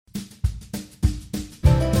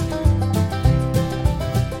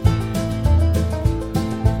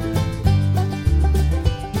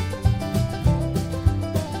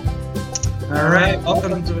All right,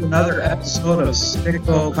 welcome to another episode of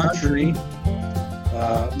Stickle Country.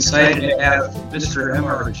 Excited to have Mr.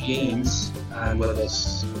 M.R. James on with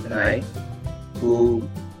us tonight, who,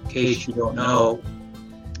 in case you don't know,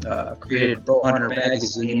 created Bowhunter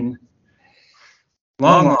magazine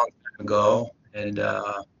long time ago, and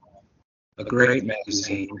a great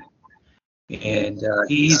magazine. And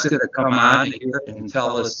he's going to come on here and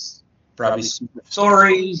tell us probably some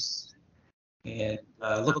stories, and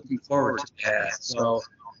looking forward to that. So,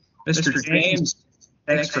 Mr. James,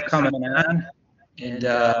 thanks for coming on, and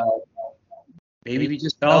maybe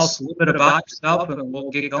just tell us a little bit about yourself, and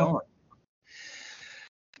we'll get going.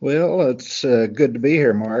 Well, it's good to be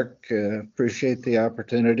here, Mark. Appreciate the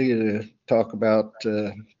opportunity to talk about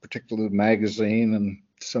particularly the magazine and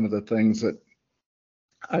some of the things that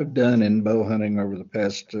I've done in bow hunting over the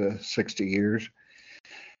past 60 years.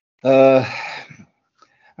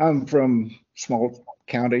 I'm from small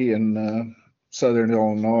county in southern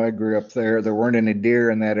Illinois. I grew up there. There weren't any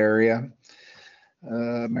deer in that area.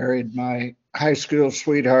 Married my high school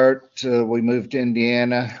sweetheart. We moved to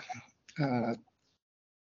Indiana.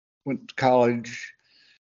 Went to college.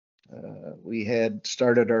 We had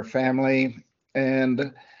started our family,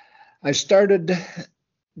 and I started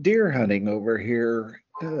deer hunting over here.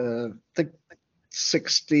 I think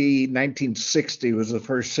 1960 was the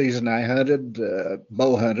first season I hunted,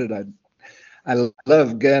 bow hunted. I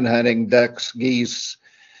love gun hunting, ducks, geese,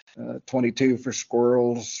 22 for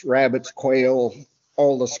squirrels, rabbits, quail,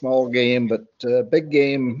 all the small game, but big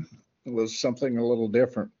game was something a little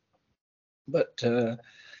different. But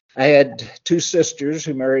I had two sisters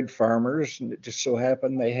who married farmers, and it just so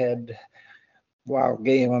happened they had wild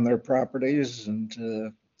game on their properties,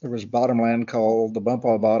 and there was bottomland called the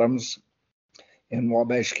Bumpaw Bottoms in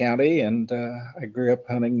Wabash County, and I grew up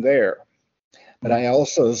hunting there. But I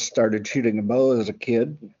also started shooting a bow as a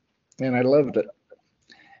kid, and I loved it.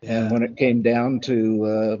 Yeah. And when it came down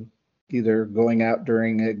to either going out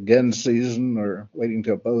during a gun season or waiting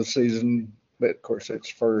till bow season, but of course it's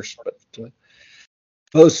first, but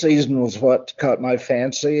bow season was what caught my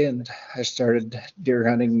fancy, and I started deer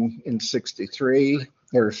hunting in 63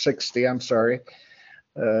 or 60, I'm sorry.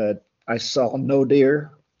 I saw no deer.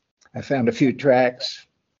 I found a few tracks.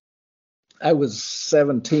 I was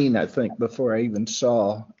 17, I think, before I even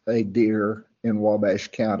saw a deer in Wabash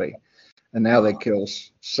County. And now they kill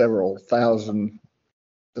several thousand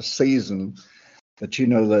a season. But you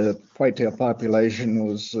know, the whitetail population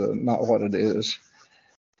was not what it is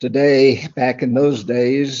today. Back in those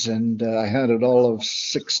days, and I hunted all of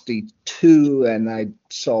 62, and I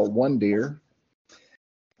saw one deer.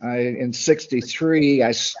 In 63,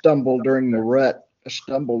 I stumbled during the rut. I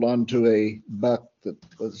stumbled onto a buck that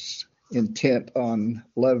was intent on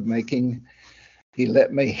lovemaking. He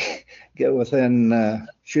let me get within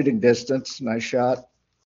shooting distance, and I shot,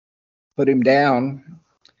 put him down,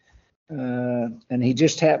 and he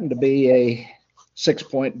just happened to be a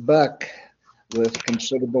 6-point buck with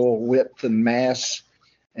considerable width and mass,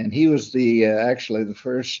 and he was actually the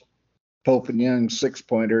first Pope and Young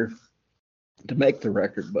 6-pointer to make the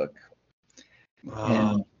record book. Wow.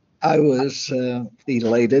 And I was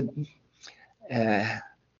elated.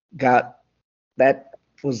 That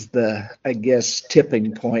was the, I guess,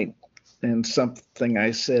 tipping point, and something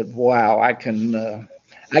I said, "Wow, I can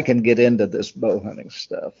get into this bow hunting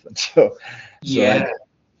stuff." And so yeah.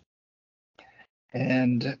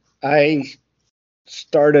 I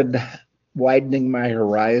started widening my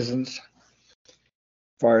horizons as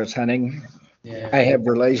far as hunting. Yeah. I have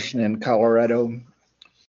relation in Colorado,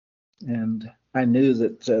 and I knew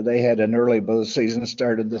that they had an early bow season,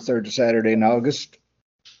 started the third Saturday in August.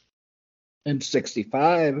 In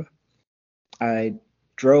 65, I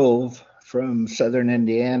drove from southern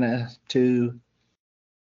Indiana to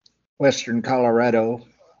western Colorado.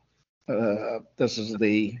 This is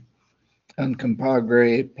the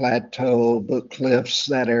Uncompahgre Plateau, Book Cliffs,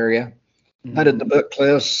 that area. Mm-hmm. Hunted the Book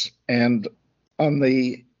Cliffs, and on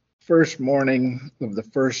the first morning of the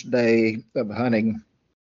first day of hunting,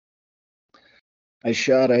 I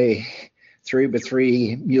shot a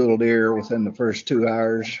 3x3 mule deer within the first 2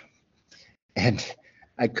 hours, and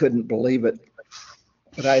I couldn't believe it.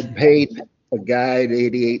 But I'd paid a guide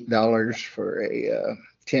 $88 for a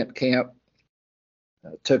tent camp.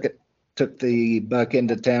 Took the buck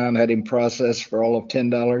into town, had him processed for all of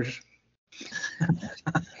 $10.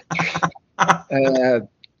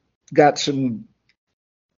 Got some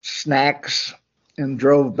snacks and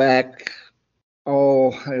drove back.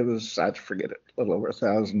 I forget it, a little over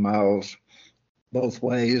 1,000 miles both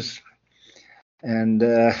ways. And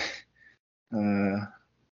I'm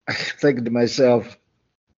thinking to myself,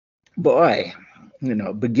 boy,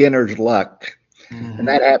 beginner's luck. Mhm. And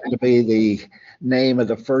that happened to be the name of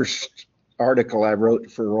the first article I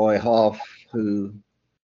wrote for Roy Hoff, who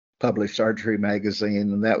published Archery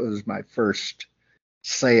Magazine. And that was my first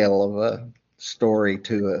sale of a story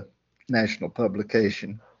to a national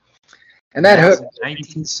publication. And that That was hooked,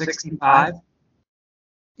 1965.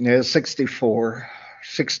 64,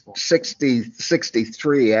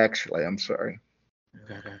 63, actually. I'm sorry.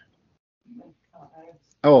 Okay.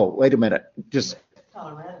 Oh, wait a minute.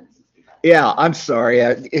 Yeah, I'm sorry.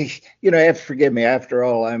 You have to forgive me. After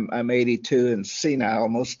all, I'm 82 and senile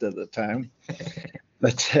most of the time.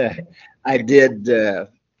 But I did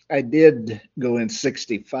go in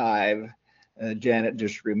 65. Janet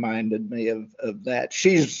just reminded me of that.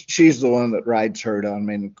 She's the one that rides herd on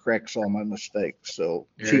me and corrects all my mistakes. So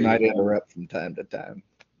There she you might go. interrupt from time to time.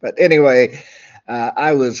 But anyway,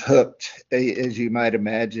 I was hooked, as you might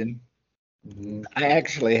imagine. Mhm. I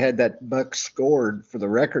actually had that buck scored for the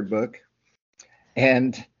record book,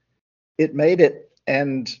 and it made it,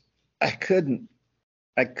 and I couldn't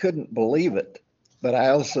believe it. But I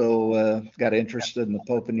also got interested in the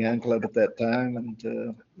Pope and Young Club at that time,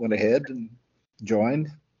 and went ahead and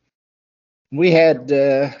joined. We had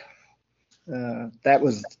that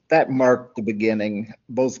marked the beginning,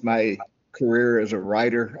 both my career as a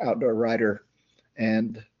writer, outdoor writer,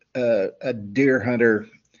 and a deer hunter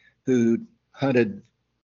who hunted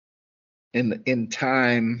in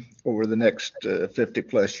time over the next 50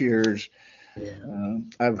 plus years. Yeah.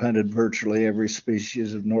 I've hunted virtually every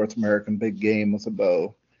species of North American big game with a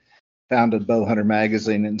bow. Founded Bowhunter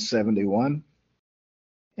magazine in '71,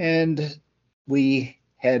 and we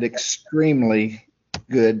had extremely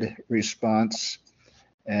good response.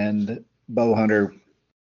 And Bowhunter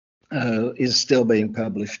is still being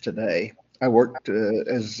published today. I worked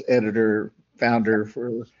as editor founder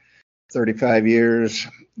for 35 years.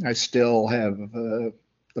 I still have the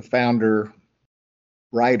founder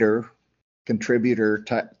writer contributor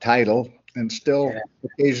title, and still Yeah.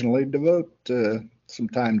 occasionally devote some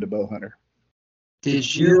time to Bowhunter.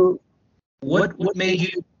 Did you? What made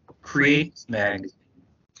you create this magazine?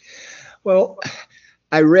 Well,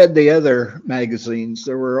 I read the other magazines.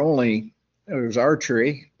 There was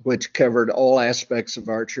archery, which covered all aspects of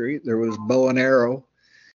archery. There was bow and arrow,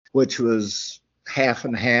 which was half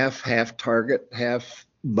and half target, half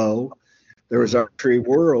bow. There was archery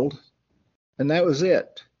world, and that was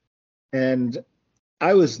it. And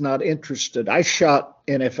I was not interested. I shot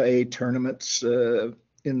NFA tournaments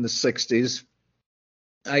in the '60s.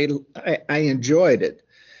 I enjoyed it,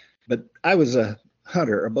 but I was a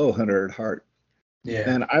hunter, a bow hunter at heart. Yeah.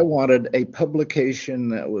 And I wanted a publication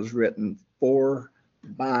that was written for,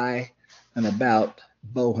 by, and about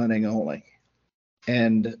bow hunting only.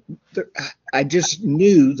 And there, I just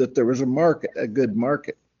knew that there was a market, a good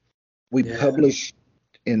market. We Yeah. published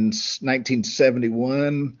in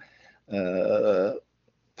 1971,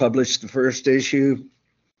 published the first issue.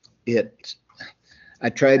 I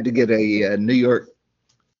tried to get a New York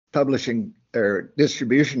publishing or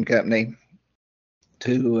distribution company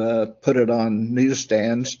to put it on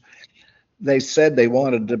newsstands. They said they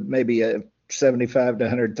wanted to maybe 75 to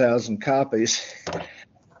 100,000 copies.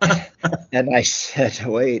 And I said,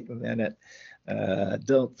 wait a minute,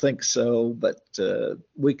 don't think so, but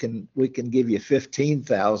we can give you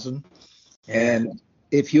 15,000. Yeah. And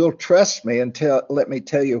if you'll trust me and let me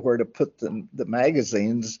tell you where to put the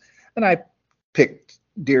magazines. And I picked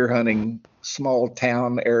deer hunting, small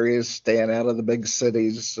town areas, staying out of the big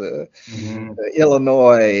cities, Mhm.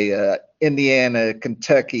 Illinois, Indiana,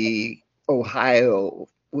 Kentucky, Ohio,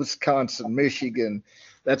 Wisconsin, Michigan.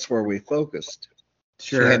 That's where we focused.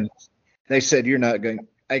 Sure. And they said, you're not going.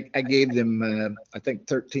 I gave them, I think,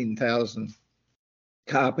 13,000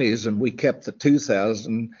 copies, and we kept the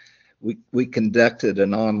 2,000. We conducted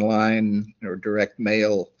an online or direct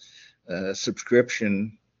mail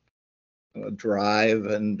subscription drive,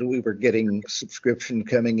 and we were getting subscription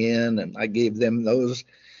coming in, and I gave them those.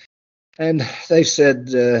 And they said,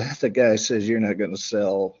 the guy says, you're not going to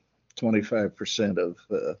sell 25% of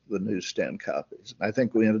the newsstand copies. I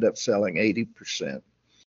think we ended up selling 80%.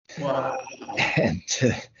 Wow. And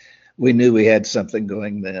we knew we had something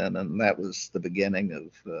going then, and that was the beginning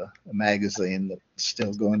of a magazine that's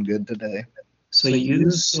still going good today. So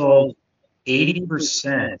you sold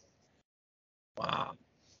 80%. Wow.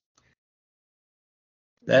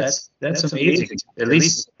 That's amazing. At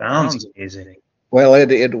least it sounds amazing. Well,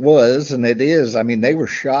 it was, and it is. I mean, they were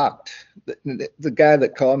shocked. The guy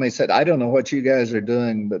that called me said, I don't know what you guys are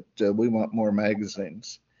doing, but we want more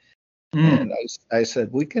magazines. Mm. And I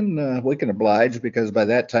said, we can oblige, because by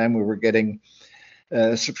that time we were getting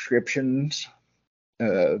subscriptions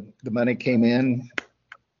The money came in.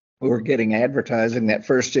 We were getting advertising. That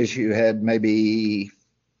first issue had maybe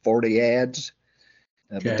 40 ads.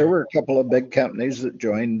 But there were a couple of big companies that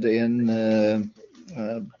joined in,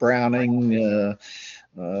 Browning,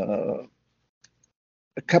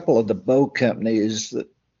 a couple of the bow companies that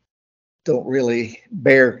don't really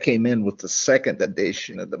bear came in with the second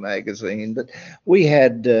edition of the magazine. But we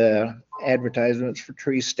had advertisements for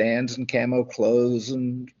tree stands and camo clothes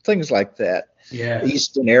and things like that. Yeah.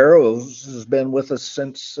 Easton Arrows has been with us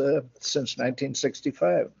since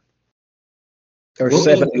 1965. Or What was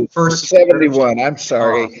 70, the first 71. I'm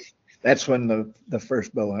sorry. That's when the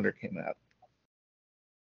first Bowhunter came out.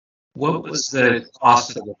 What was the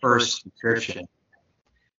cost of the first subscription?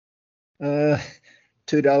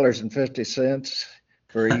 $2.50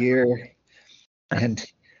 for a year, and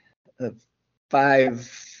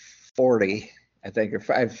 $5.40, I think, or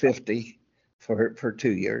 $5.50 for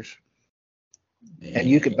 2 years. And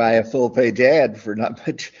you could buy a full page ad for not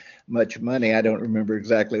much money. I don't remember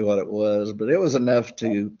exactly what it was, but it was enough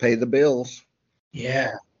to pay the bills.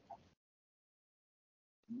 Yeah.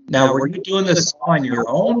 Now, were you doing this on your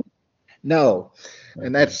own? No,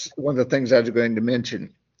 and that's one of the things I was going to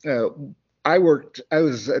mention. I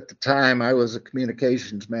was at the time, I was a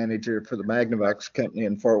communications manager for the Magnavox company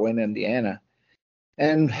in Fort Wayne, Indiana.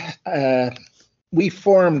 And we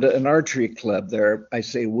formed an archery club there. I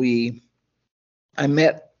say we. I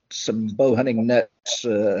met some bow hunting nuts,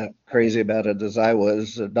 crazy about it as I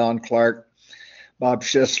was. Don Clark, Bob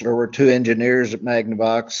Schisler were two engineers at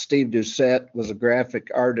Magnavox. Steve Doucette was a graphic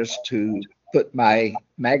artist who put my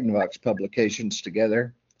Magnavox publications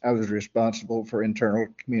together. I was responsible for internal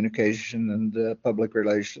communication and public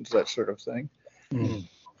relations, that sort of thing. Mm.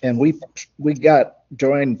 And we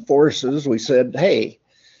joined forces. We said, hey,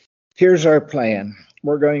 here's our plan.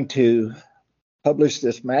 We're going to publish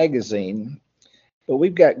this magazine, but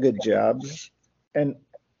we've got good jobs. And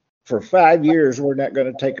for 5 years, we're not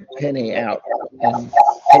going to take a penny out. And is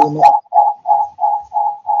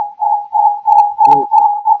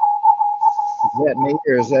that me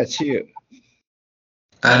or is that you?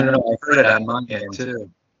 I don't know. I heard it on my end too.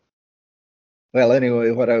 Well,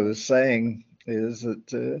 anyway, what I was saying is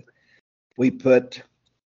that we put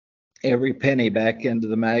every penny back into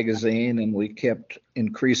the magazine, and we kept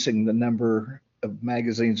increasing the number of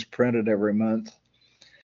magazines printed every month.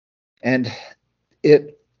 And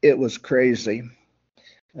it was crazy.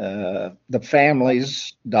 The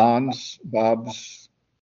families, Don's, Bob's,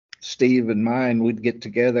 Steve, and mine, we'd get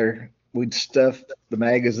together. We'd stuff the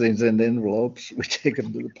magazines in envelopes. We'd take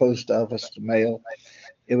them to the post office to mail.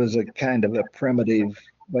 It was a kind of a primitive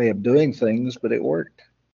way of doing things, but it worked.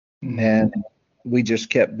 Mm-hmm. And we just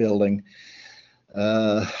kept building.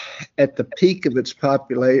 At the peak of its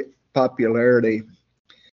popularity,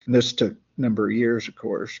 and this took a number of years, of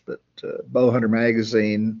course, but Bowhunter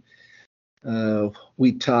magazine,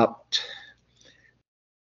 we topped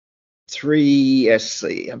three. Let's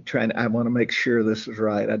see. I want to make sure this is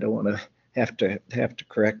right. I don't want to have to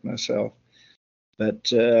correct myself.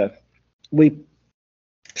 But we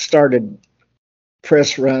started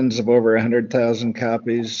press runs of over 100,000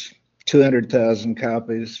 copies, 200,000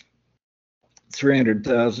 copies,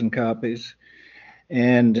 300,000 copies,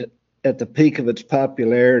 and at the peak of its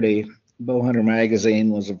popularity, Bowhunter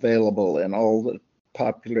magazine was available in all the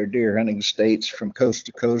popular deer hunting states from coast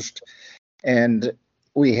to coast, and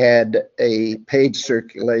we had a page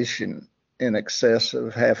circulation in excess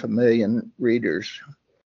of 500,000 readers.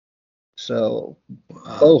 So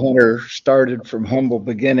Bowhunter started from humble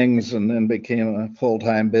beginnings and then became a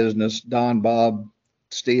full-time business. Don, Bob,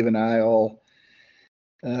 Steve, and I all,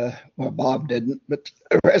 well, Bob didn't, but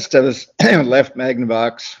the rest of us left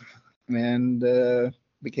Magnavox and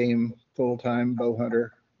became full-time Bowhunter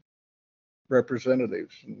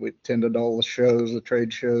representatives. We attended all the shows, the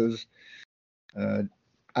trade shows.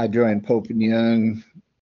 I joined Pope and Young,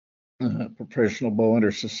 Professional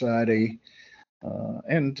Bowhunter Society,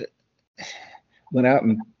 and went out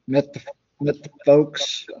and met the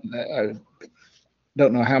folks. I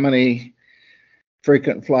don't know how many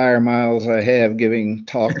frequent flyer miles I have giving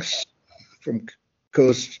talks from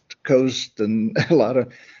coast to coast and a lot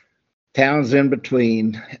of towns in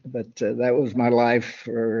between. But that was my life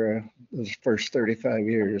for those first 35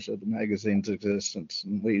 years of the magazine's existence.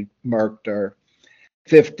 And we marked our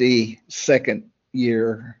 52nd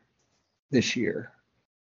year this year.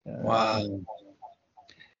 Wow.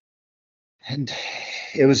 And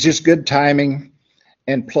it was just good timing.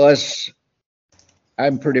 And plus,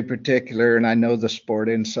 I'm pretty particular and I know the sport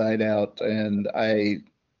inside out. And I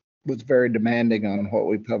was very demanding on what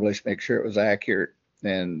we published, make sure it was accurate.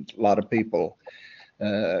 And a lot of people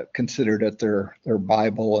considered it their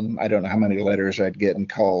Bible. And I don't know how many letters I'd get and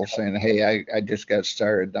calls saying, hey, I just got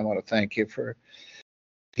started. I want to thank you for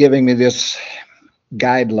giving me this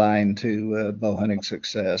guideline to bow hunting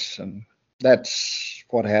success. And that's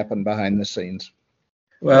what happened behind the scenes.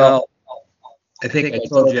 Well, I think I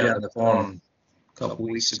told you on the phone a couple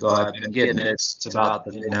weeks ago, I've been getting it since about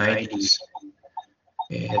the mid-90s,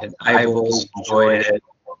 and I've always enjoyed it.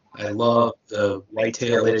 I love the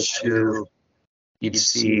whitetail issue. You'd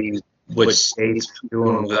see which states were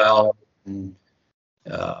doing well, and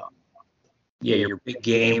yeah, your big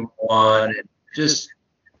game one. And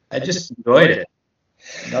I just enjoyed it.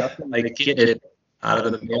 Nothing like getting it out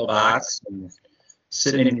of the mailbox and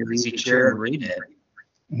sitting in your easy chair and reading it.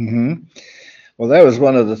 Hmm. Well, that was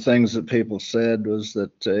one of the things that people said was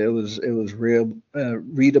that it was real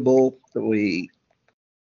readable. That we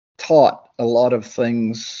taught a lot of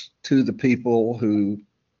things to the people who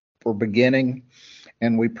were beginning,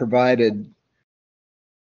 and we provided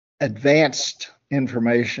advanced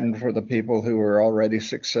information for the people who were already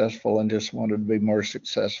successful and just wanted to be more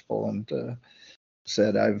successful. And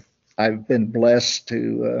said I've been blessed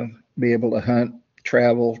to be able to hunt,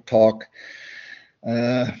 travel, talk.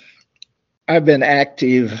 I've been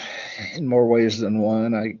active in more ways than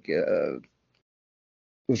one. I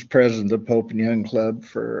was president of Pope and Young Club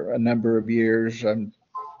for a number of years. I'm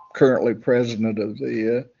currently president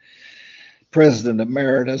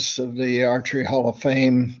emeritus of the Archery Hall of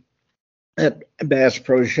Fame at Bass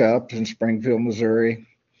Pro Shops in Springfield, Missouri.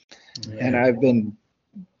 Yeah. And I've been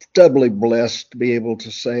doubly blessed to be able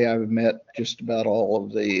to say I've met just about all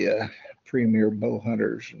of the premier bow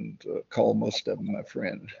hunters and call most of them my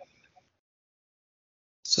friend.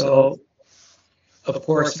 So, of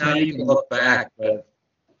course, now you can look back, but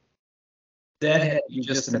that had to be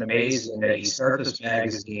just an amazing that you start this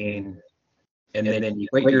magazine and then you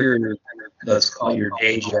quit your, let's call it your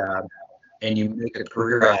day job, and you make a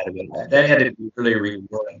career out of it. That had to be really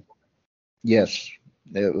rewarding. Yes,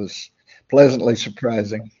 it was pleasantly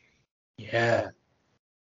surprising. Yeah.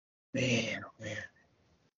 Man, oh man.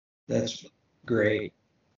 That's great.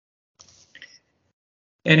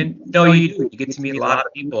 And no, you do. You get to meet a lot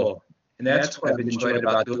of people. And that's what I've enjoyed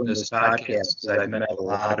about doing this podcast, because I've met a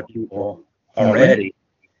lot of people already.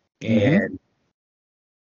 And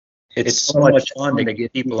it's so much fun to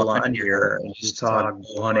get people on here and just talk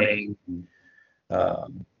hunting. I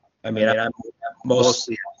mean, I'm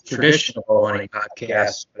mostly traditional bow hunting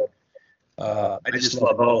podcasts, but I just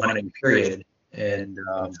love bow hunting, period. And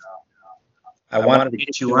I wanted to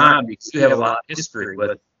get you on because you have a lot of history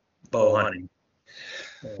with bow hunting.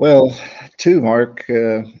 Well, too, Mark,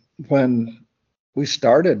 when we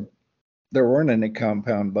started, there weren't any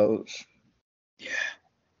compound bows. Yeah.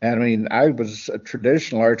 I mean, I was a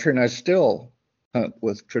traditional archer, and I still hunt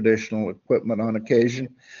with traditional equipment on occasion.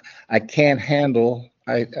 I can't handle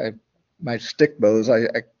my stick bows. I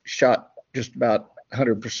shot just about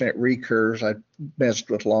 100% recurves. I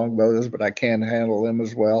messed with long bows, but I can handle them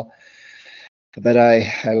as well. But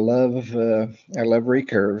I love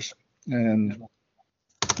recurves, and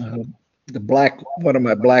one of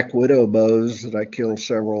my Black Widow bows that I killed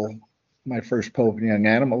my first Pope and Young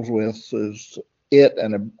animals with is it,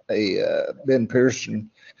 and a Ben Pearson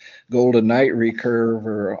Golden Knight recurve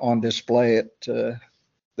are on display at the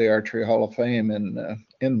Archery Hall of Fame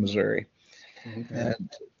in Missouri. Okay. And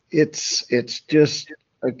it's just,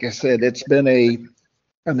 like I said, it's been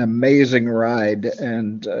an amazing ride,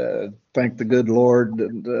 and thank the good Lord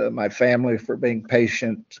and my family for being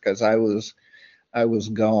patient, because I was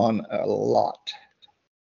gone a lot.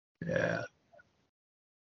 Yeah.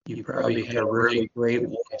 You probably had a really great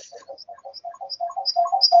wife.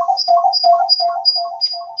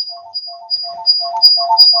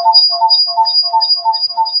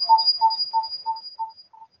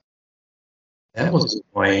 That was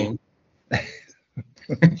annoying.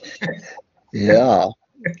 Yeah,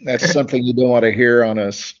 that's something you don't want to hear on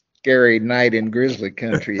a scary night in grizzly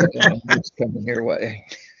country. You don't know what's coming your way.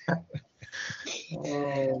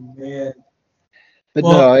 Oh man! But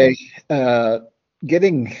well, no,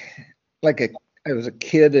 getting I was a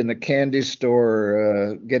kid in a candy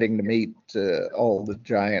store, getting to meet all the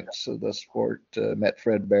giants of the sport. Met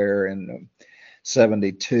Fred Bear in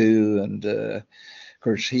 '72, and of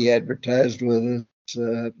course he advertised with us.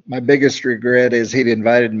 My biggest regret is he'd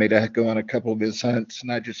invited me to go on a couple of his hunts,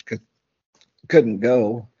 and I just couldn't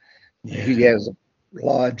go. Yeah. He has a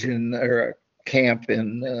lodge or a camp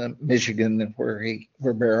in Michigan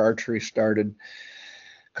where bear archery started,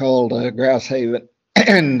 called Grouse Haven,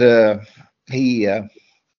 and he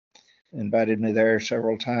invited me there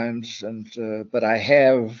several times. And but I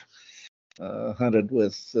have hunted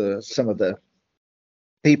with some of the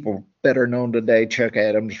people better known today, Chuck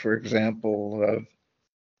Adams, for example.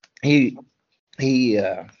 He he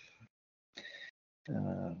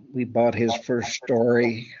We bought his first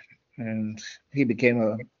story, and he became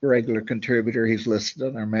a regular contributor. He's listed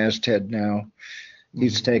on our masthead now.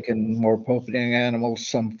 He's taken more poaching animals,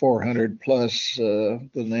 some 400 plus,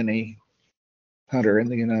 than any hunter in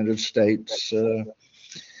the United States.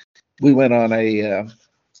 We went on the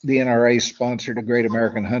NRA sponsored a Great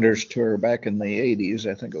American Hunters Tour back in the 80s,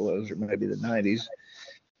 I think it was, or maybe the 90s.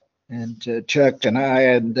 And Chuck and I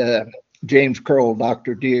and James Kroll,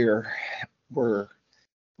 Dr. Deer,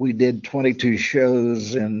 we did 22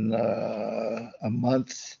 shows in a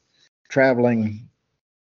month, traveling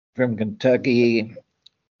from Kentucky,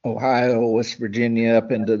 Ohio, West Virginia,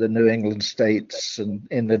 up into the New England states, and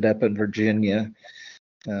ended up in Virginia.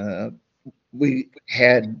 We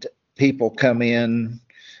had people come in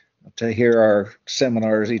to hear our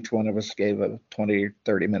seminars. Each one of us gave a 20 or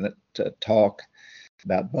 30-minute talk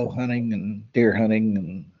about bow hunting and deer hunting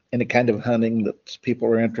and any kind of hunting that people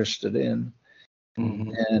are interested in.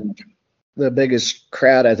 And the biggest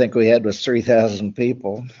crowd I think we had was 3,000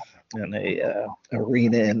 people in a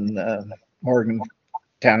arena in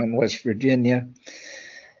Morgantown, West Virginia.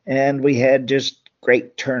 And we had just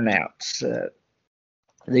great turnouts.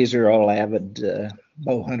 These are all avid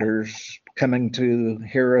bow hunters coming to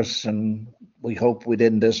hear us, and we hope we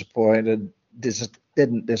didn't disappoint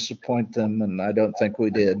them, and I don't think we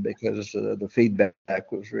did, because the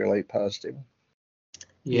feedback was really positive.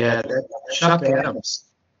 Yeah, that Chuck Adams,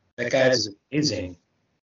 that guy's amazing.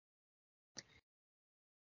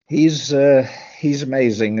 He's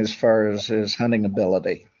amazing as far as his hunting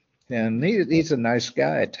ability, and he's a nice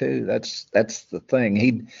guy too. That's the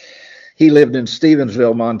thing. He lived in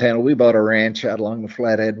Stevensville, Montana. We bought a ranch out along the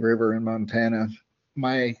Flathead River in Montana.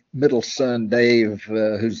 My middle son, Dave,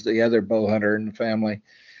 who's the other bow hunter in the family,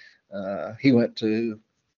 he went to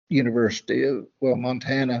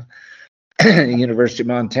Montana, University of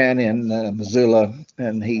Montana in Missoula,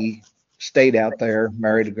 and he stayed out there,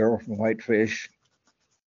 married a girl from Whitefish.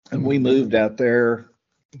 And we moved out there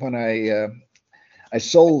when I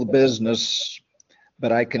sold the business,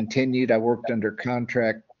 but I continued. I worked under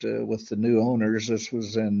contract with the new owners. This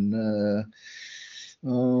was in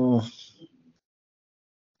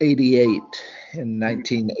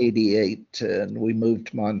 1988, and we moved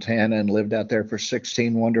to Montana and lived out there for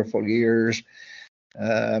 16 wonderful years.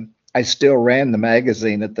 I still ran the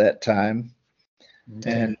magazine at that time,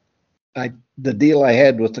 and the deal I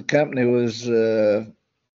had with the company was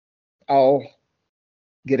I'll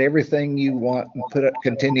get everything you want and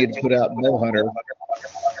continue to put out Bowhunter.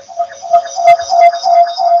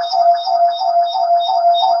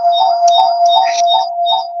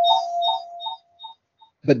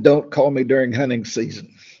 But don't call me during hunting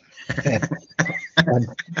season.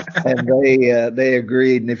 and they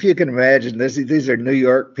agreed. And if you can imagine, these are New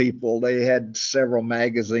York people. They had several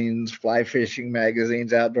magazines, fly fishing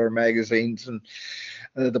magazines, outdoor magazines, and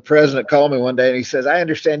the president called me one day and he says, "I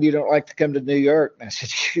understand you don't like to come to New York." And I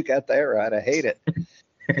said, "You got that right. I hate it."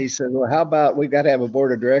 He said, "Well, how about we got to have a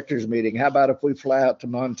board of directors meeting? How about if we fly out to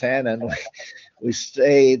Montana and we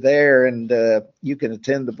stay there, and you can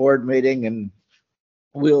attend the board meeting, and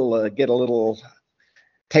we'll get a little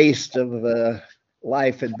taste of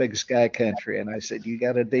life in Big Sky Country." And I said, "You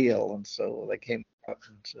got a deal." And so they came up.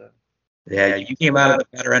 And so, yeah, you came out of the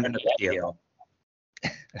better end of the deal.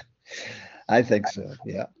 I think so,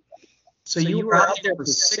 yeah. So you were out there for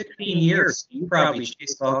 16 years. You probably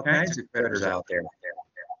chased all kinds of critters out there.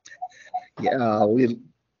 Yeah,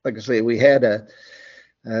 like I say, we had a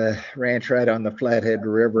ranch right on the Flathead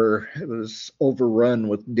River. It was overrun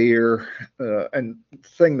with deer. And the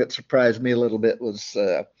thing that surprised me a little bit was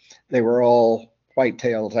they were all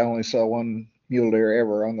whitetails. I only saw one mule deer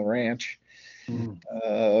ever on the ranch.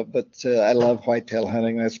 But I love whitetail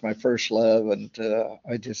hunting. That's my first love, and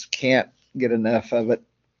I just can't get enough of it.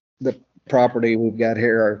 The property we've got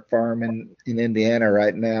here, our farm in Indiana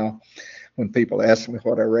right now, when people ask me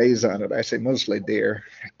what I raise on it, I say mostly deer,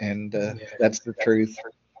 and that's the truth.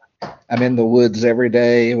 I'm in the woods every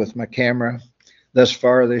day with my camera. Thus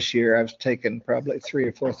far this year, I've taken probably 3,000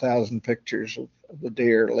 or 4,000 pictures of the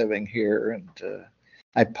deer living here, and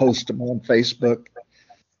I post them on Facebook.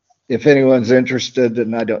 If anyone's interested,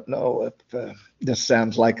 and I don't know if this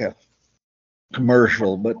sounds like a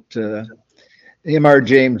commercial, but MR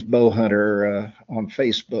James Bowhunter on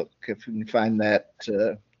Facebook, if you can find that.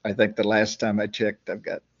 I think the last time I checked, I've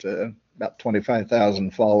got about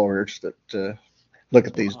 25,000 followers that look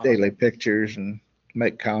at these daily pictures and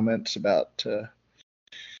make comments about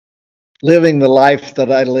living the life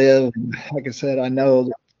that I live. Like I said, I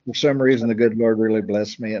know for some reason, the good Lord really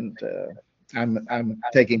blessed me, and I'm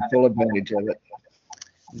taking full advantage of it.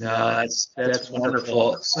 No, that's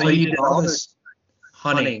wonderful. So you did all this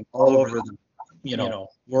hunting all over the,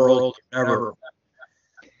 world, whatever.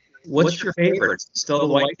 What's your favorite? Still the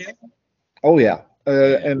whitetail? Oh yeah,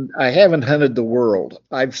 Yeah. and I haven't hunted the world.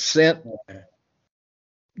 I've sent Okay.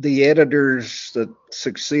 the editors that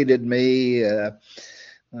succeeded me,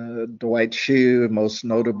 Dwight Shue, most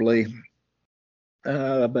notably,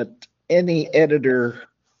 but any editor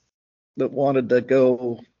that wanted to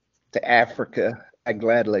go to Africa, I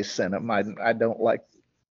gladly sent them. I don't like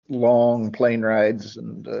long plane rides,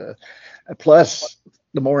 and plus,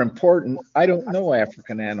 the more important, I don't know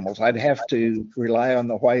African animals. I'd have to rely on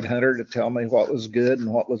the white hunter to tell me what was good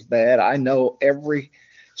and what was bad. I know every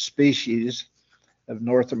species of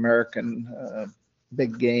North American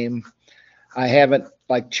big game. I haven't,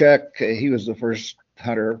 like Chuck, he was the first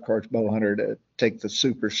hunter, of course, bow hunter, to take the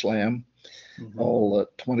Super Slam. All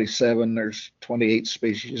 27, there's 28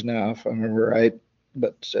 species now, if I remember right.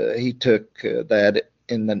 But he took that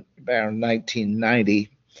in around 1990.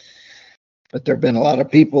 But there have been a lot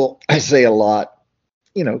of people, I say a lot,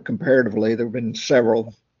 comparatively, there have been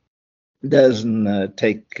several dozen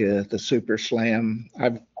take the Super Slam.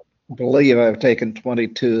 I believe I've taken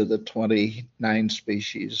 22 of the 29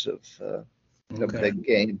 species of big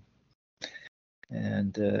game,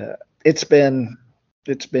 and it's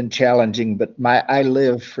been challenging. But I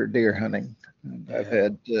live for deer hunting. I've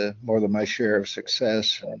had more than my share of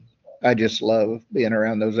success. And I just love being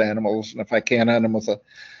around those animals, and if I can't hunt them with a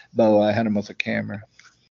bow, I hunt them with a camera.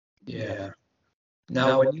 Yeah.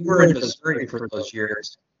 Now, when you were in Missouri for those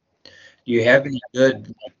years, do you have any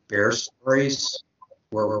good bear stories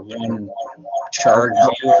where one charged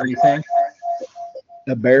you or anything?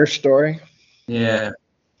 A bear story? Yeah.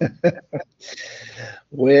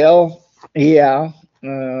 Well, yeah.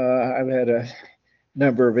 I've had a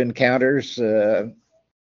number of encounters. When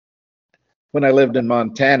I lived in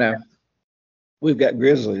Montana, we've got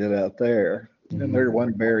grizzlies out there, and they're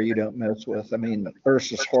one bear you don't mess with. I mean,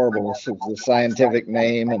 Ursus horribilis is the scientific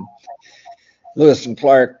name, and Lewis and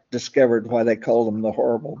Clark discovered why they called him the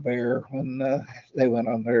horrible bear when they went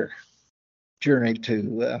on their journey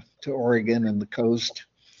to Oregon and the coast.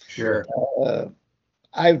 Sure.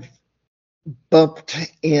 I've bumped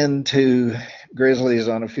into grizzlies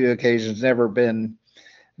on a few occasions. Never been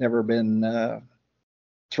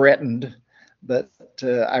threatened, but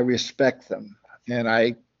I respect them and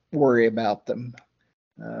I worry about them.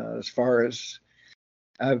 As far as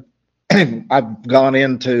I've I've gone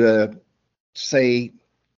into say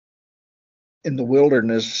in the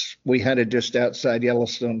wilderness, we hunted just outside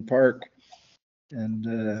Yellowstone Park,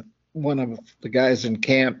 and one of the guys in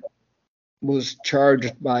camp was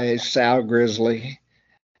charged by a sow grizzly,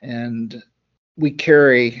 and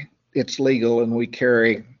it's legal, and we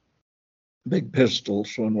carry big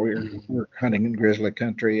pistols when we're hunting in grizzly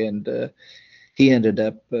country, and he ended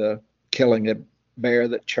up killing a bear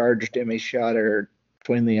that charged him. He shot her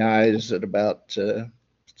between the eyes at about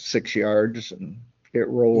 6 yards, and it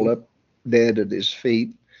rolled up dead at his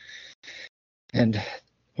feet. And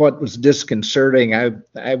what was disconcerting, I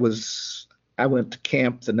went to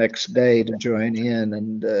camp the next day to join in,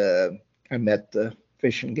 and I met the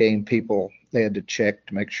Fish and Game people. They had to check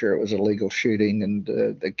to make sure it was a legal shooting, and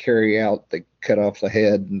they cut off the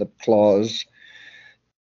head and the claws,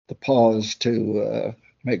 the paws to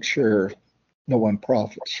make sure no one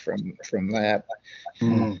profits from that.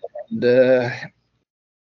 And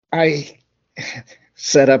I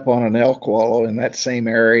set up on an elk wallow in that same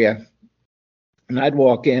area, and I'd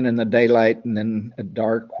walk in the daylight, and then at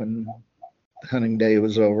dark when hunting day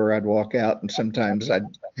was over, I'd walk out, and sometimes I'd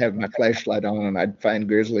have my flashlight on and I'd find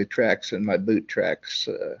grizzly tracks in my boot tracks.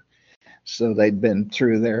 So they'd been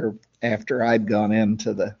through there after I'd gone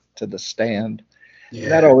into the stand. Yeah.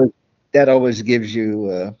 That always gives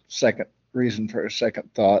you a second reason for a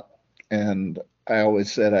second thought. And I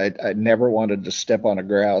always said I never wanted to step on a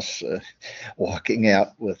grouse walking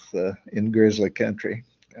out in grizzly country.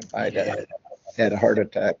 I'd had a heart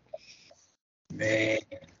attack. Man.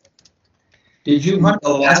 Did you hunt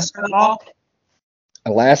Alaska at all?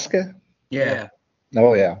 Alaska? Yeah.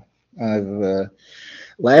 Oh yeah. I've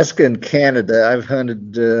Alaska and Canada. I've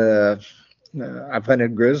hunted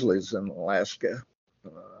grizzlies in Alaska.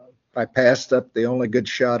 I passed up the only good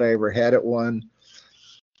shot I ever had at one.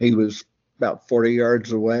 He was about 40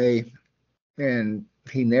 yards away, and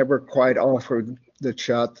he never quite offered the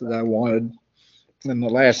shot that I wanted. And the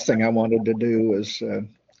last thing I wanted to do was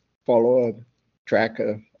track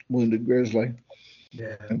a wounded grizzly.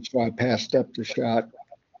 Yeah. And so I passed up the shot.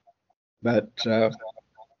 But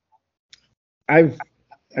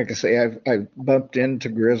like I say, I've bumped into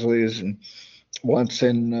grizzlies, and once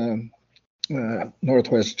in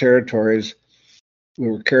Northwest Territories, we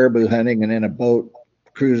were caribou hunting and in a boat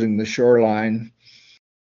cruising the shoreline,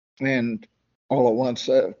 and all at once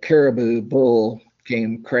a caribou bull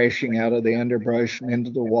came crashing out of the underbrush and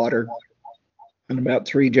into the water. And about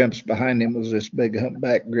 3 jumps behind him was this big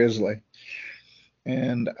humpback grizzly.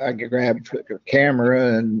 And I grabbed a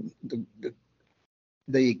camera, and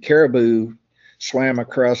the caribou swam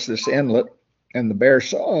across this inlet, and the bear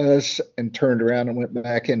saw us and turned around and went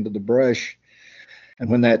back into the brush. And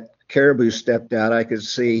when that caribou stepped out, I could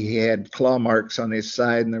see he had claw marks on his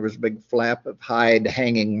side, and there was a big flap of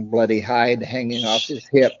bloody hide hanging off his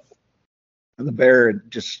hip. And the bear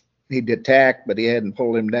he'd attacked, but he hadn't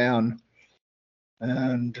pulled him down.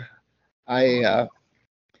 And I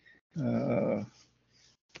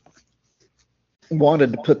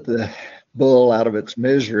wanted to put the bull out of its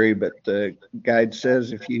misery, but the guide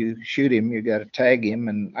says if you shoot him, you got to tag him,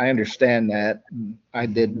 and I understand that. And I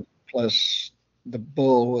did. Plus, the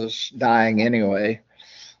bull was dying anyway.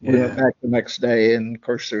 We went back the next day, and of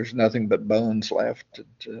course, there's nothing but bones left.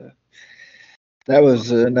 That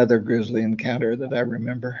was another grizzly encounter that I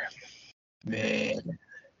remember. Man,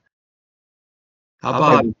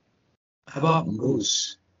 how about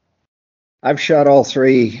moose? I've shot all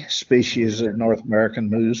 3 species of North American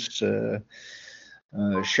moose.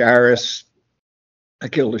 Shiras. I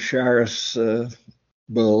killed a Shiras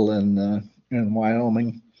bull in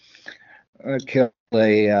Wyoming. I killed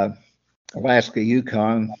a Alaska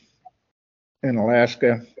Yukon in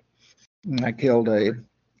Alaska. And I killed a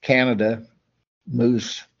Canada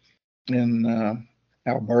moose in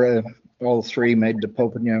Alberta. All 3 made the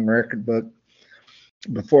Pope and Young record book.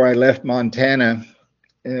 Before I left Montana,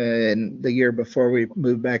 and the year before we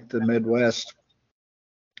moved back to the Midwest,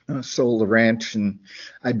 I sold the ranch, and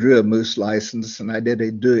I drew a moose license, and I did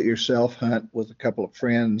a do-it-yourself hunt with a couple of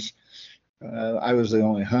friends. I was the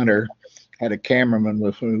only hunter. Had a cameraman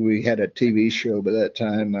with me. We had a TV show by that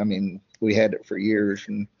time. I mean, we had it for years,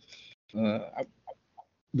 and I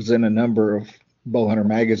was in a number of Bowhunter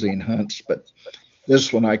magazine hunts, but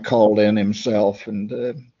this one I called in himself, and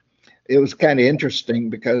it was kind of interesting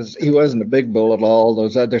because he wasn't a big bull at all.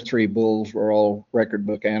 Those other 3 bulls were all record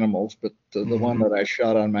book animals, but the one that I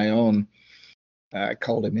shot on my own, I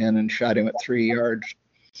called him in and shot him at 3 yards.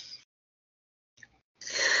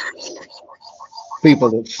 People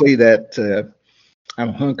that see that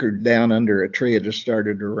I'm hunkered down under a tree, it just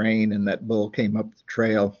started to rain, and that bull came up the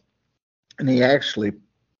trail, and he actually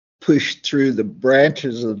pushed through the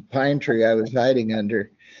branches of the pine tree I was hiding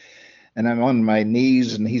under. And I'm on my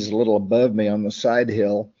knees, and he's a little above me on the side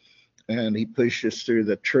hill, and he pushes through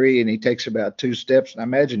the tree, and he takes about 2 steps, and I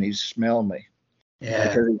imagine he smelled me. Yeah.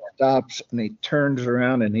 Because he stops, and he turns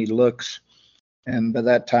around, and he looks, and by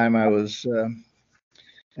that time I was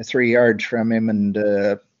 3 yards from him,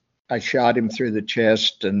 and I shot him through the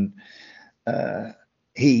chest, and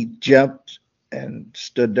he jumped and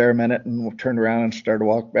stood there a minute and turned around and started to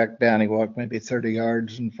walk back down. He walked maybe 30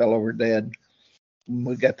 yards and fell over dead.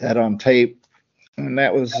 We got that on tape, and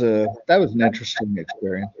that was an interesting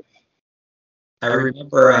experience. I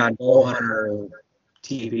remember on Bowhunter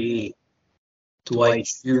TV, Dwight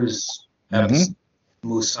Hughes episode,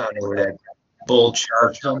 Moose Hunter, where that bull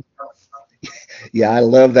charged him. Yeah, I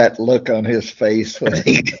love that look on his face when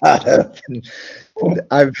he got up. And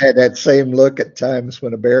I've had that same look at times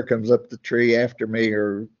when a bear comes up the tree after me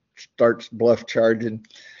or starts bluff charging.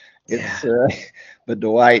 But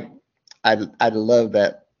Dwight, I love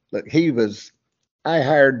that. Look, I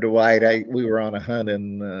hired Dwight. We were on a hunt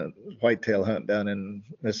in whitetail hunt down in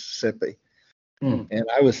Mississippi, and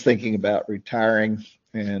I was thinking about retiring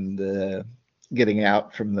and getting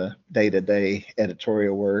out from the day-to-day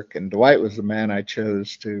editorial work. And Dwight was the man I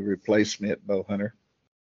chose to replace me at Bowhunter.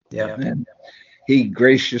 Yeah, and he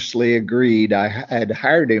graciously agreed. I had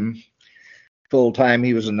hired him full time.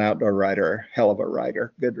 He was an outdoor writer, a hell of a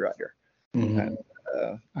writer, good writer. And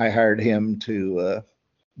I hired him to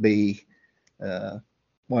be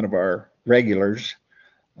one of our regulars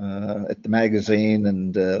at the magazine.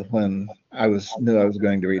 And when knew I was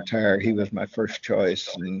going to retire, he was my first choice.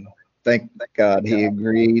 And thank God he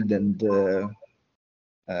agreed. And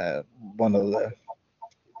one of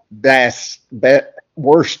the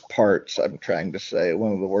worst parts, I'm trying to say,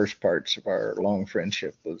 one of the worst parts of our long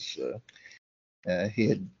friendship was he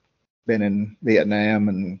had been in Vietnam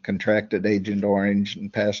and contracted Agent Orange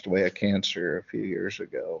and passed away of cancer a few years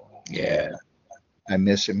ago. Yeah. I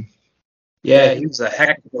miss him. Yeah, he was a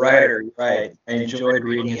heck of a writer, right? I enjoyed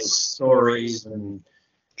reading his stories, and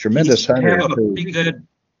tremendous hunter. Have a pretty good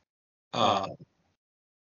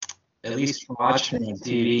at least from watching him on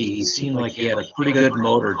TV, he seemed like he had a pretty good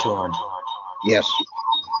motor to him. Yes.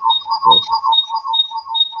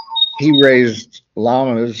 He raised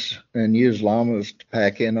llamas and used llamas to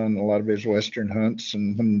pack in on a lot of his western hunts.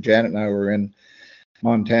 And when Janet and I were in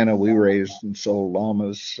Montana, we raised and sold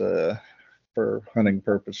llamas for hunting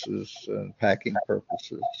purposes and packing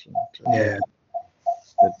purposes. And, Yeah.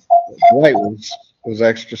 but Dwight was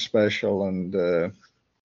extra special, and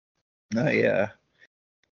I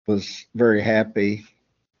was very happy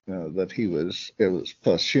that it was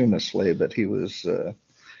posthumously, but he was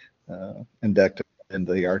inducted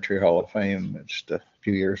into the Archery Hall of Fame just a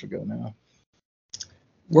few years ago now.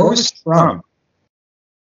 Where was he from?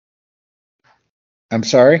 I'm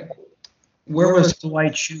sorry? Where was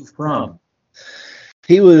Dwight Schrute from?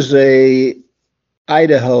 He was a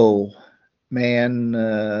Idaho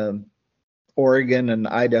man, Oregon and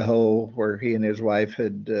Idaho, where he and his wife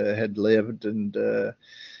had lived, and I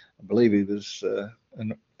believe he was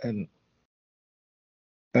an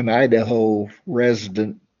Idaho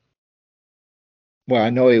resident. Well, I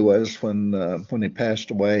know he was when he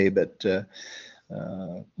passed away, but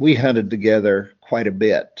we hunted together quite a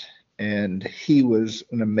bit, and he was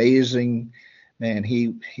an amazing man.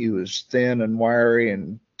 He was thin and wiry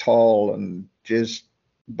and tall, and just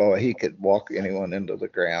boy, he could walk anyone into the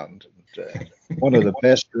ground. And, one of the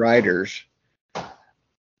best riders,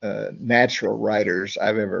 natural riders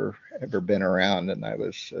I've ever been around, and I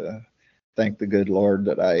was thank the good Lord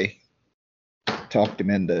that I talked him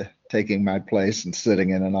into taking my place and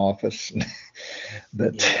sitting in an office.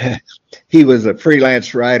 But he was a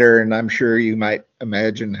freelance writer, and I'm sure you might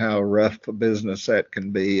imagine how rough a business that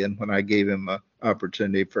can be. And when I gave him an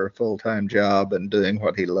opportunity for a full-time job and doing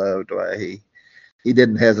what he loved, why he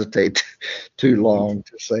didn't hesitate too long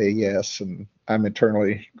to say yes. And I'm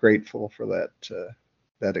eternally grateful for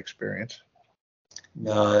that experience.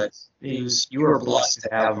 No, you were blessed to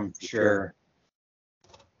have him for sure.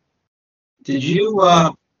 Did you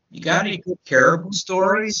got any good caribou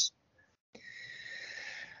stories?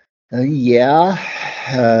 Yeah.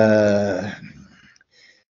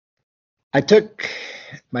 I took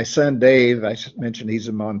my son Dave, I mentioned he's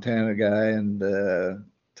a Montana guy, and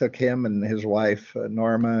took him and his wife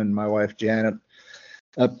Norma and my wife Janet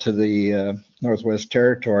up to the Northwest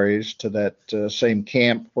Territories to that same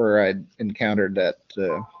camp where I'd encountered that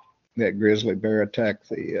grizzly bear attack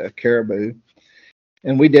the caribou.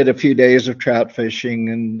 And we did a few days of trout fishing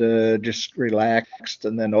and just relaxed,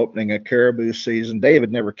 and then opening a caribou season.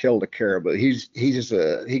 David never killed a caribou.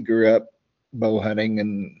 He grew up bow hunting,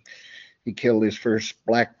 and he killed his first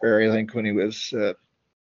black bear, I think, when he was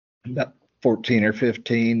about 14 or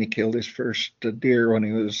 15. He killed his first deer when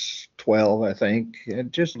he was 12, I think.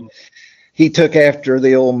 And just he took after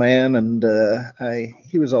the old man, and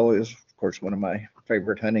he was always, of course, one of my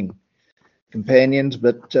favorite hunting companions.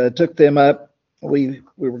 But took them up. We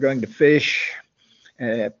were going to fish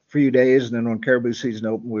a few days, and then when caribou season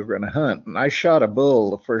opened, we were going to hunt. And I shot a bull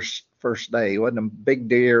the first day. It wasn't a big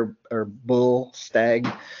deer or bull, stag,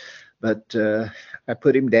 but I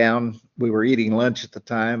put him down. We were eating lunch at the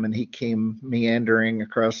time, and he came meandering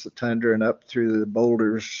across the tundra and up through the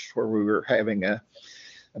boulders where we were having a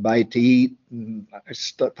bite to eat. And I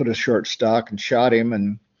put a short stock and shot him.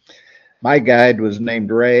 And my guide was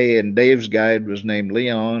named Ray, and Dave's guide was named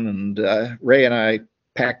Leon. And Ray and I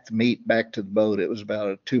packed the meat back to the boat. It was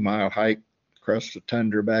about a 2-mile hike across the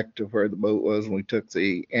tundra back to where the boat was. And we took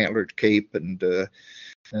the antlered cape and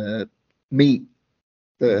meat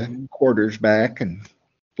the quarters back and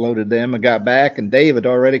loaded them and got back. And Dave had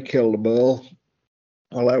already killed a bull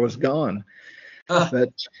while I was gone.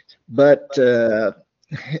 But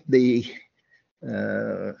the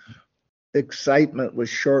excitement was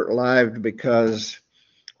short-lived, because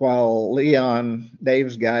while Leon,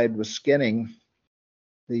 Dave's guide, was skinning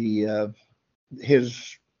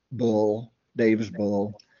his bull, Dave's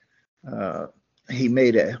bull, he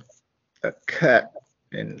made a cut,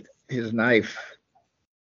 and his knife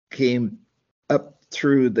came up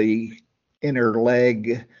through the inner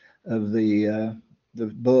leg of the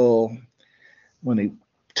bull when he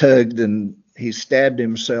tugged, and he stabbed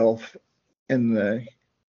himself in the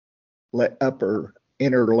upper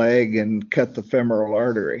inner leg and cut the femoral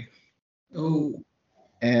artery. Oh.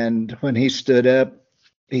 And when he stood up,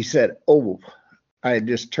 he said, "Oh," I had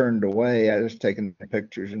just turned away. I was taking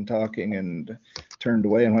pictures and talking, and turned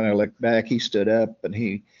away. And when I looked back, he stood up,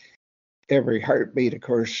 and every heartbeat, of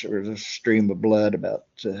course, there was a stream of blood about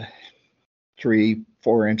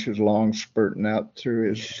 3-4 inches long spurting out through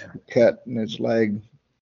his cut in his leg.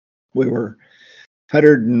 We were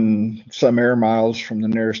 100 and some air miles from the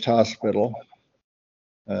nearest hospital.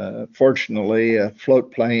 Fortunately, a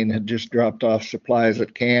float plane had just dropped off supplies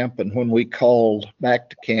at camp, and when we called back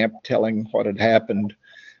to camp telling what had happened,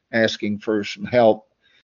 asking for some help,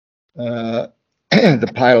 uh,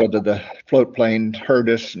 the pilot of the float plane heard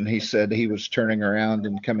us, and he said he was turning around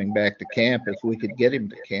and coming back to camp if we could get him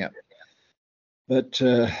to camp. But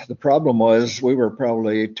the problem was we were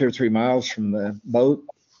probably 2 or 3 miles from the boat,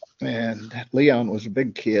 and Leon was a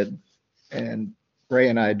big kid, and Ray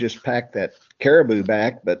and I just packed that caribou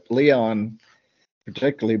back, but Leon,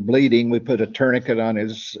 particularly bleeding, we put a tourniquet on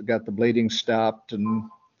his, got the bleeding stopped, and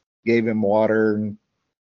gave him water, and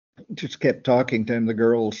just kept talking to him. The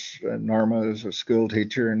girls, Norma is a school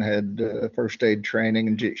teacher and had first aid training,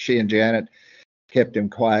 and she and Janet kept him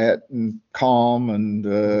quiet and calm. And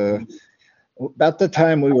about the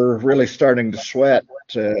time we were really starting to sweat,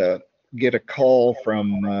 get a call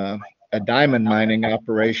from a diamond mining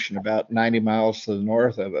operation about 90 miles to the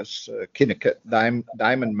north of us, Kinnicut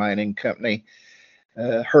Diamond Mining Company,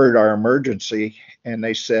 heard our emergency, and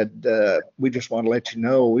they said, we just want to let you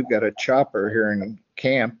know we've got a chopper here in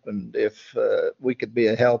camp, and if we could be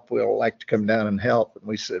a help, we'll like to come down and help. And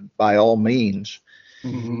we said, by all means.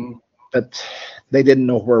 Mm-hmm. But they didn't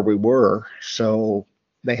know where we were, so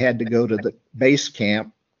they had to go to the base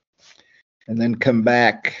camp and then come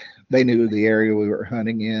back. They knew the area we were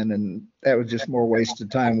hunting in, and that was just more wasted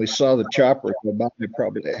time. We saw the chopper go by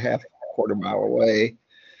probably a half quarter mile away,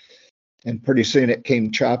 and pretty soon it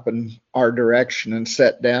came chopping our direction and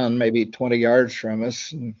set down maybe 20 yards from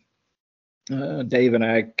us. And Dave and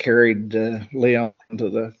I carried Leon to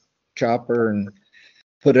the chopper and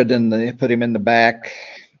put him in the back.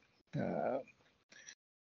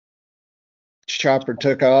 Chopper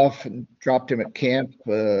took off and dropped him at camp.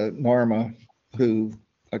 Norma, who,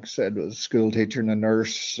 like I said, was a school teacher and a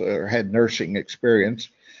nurse, or had nursing experience,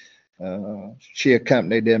 she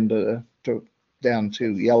accompanied him down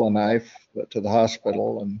to Yellowknife, to the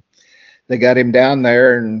hospital, and they got him down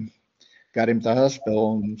there and got him to the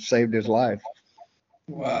hospital and saved his life.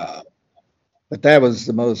 Wow. But that was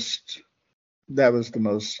the most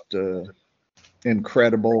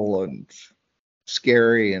incredible and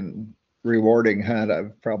scary and rewarding hunt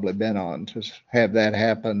I've probably been on, to have that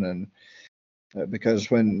happen. And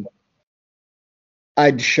because when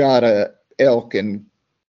I'd shot a elk in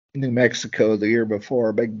New Mexico the year before,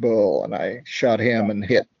 a big bull, and I shot him and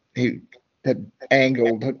he had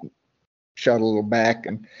angled, shot a little back,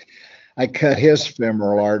 and I cut his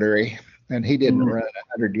femoral artery, and he didn't run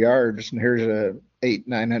 100 yards, and here's a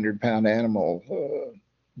 800-900 pound animal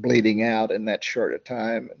bleeding out in that short a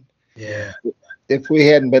time. Yeah. If we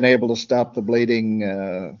hadn't been able to stop the bleeding,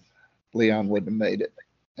 Leon wouldn't have made it.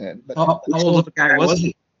 But how old of a guy was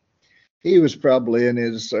he? He was probably in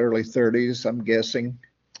his early 30s, I'm guessing.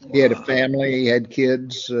 He had a family, he had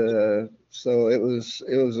kids, so it was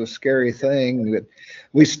a scary thing. That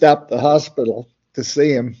we stopped the hospital to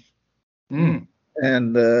see him, and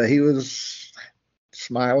he was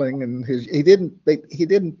smiling, and he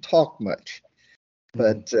didn't talk much,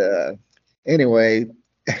 but anyway.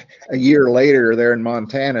 A year later, there in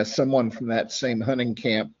Montana, someone from that same hunting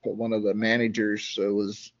camp, one of the managers,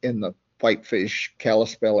 was in the Whitefish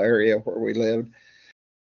Kalispell area where we lived,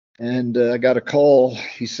 and I got a call.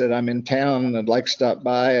 He said, I'm in town and I'd like to stop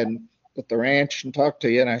by and at the ranch and talk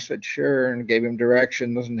to you. And I said, sure, and gave him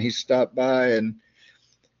directions, and he stopped by and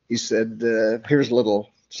he said, here's a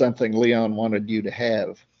little something Leon wanted you to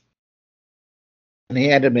have. And he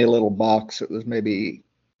handed me a little box. It was maybe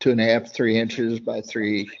 2.5, 3 inches by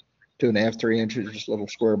 2.5, 3 inches, just a little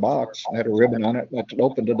square box. It had a ribbon on it. I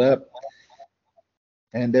opened it up,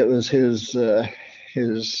 and it was his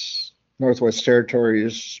Northwest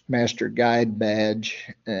Territories Master Guide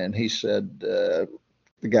badge. And he said, the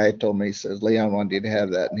guy told me, he says, Leon wanted you to have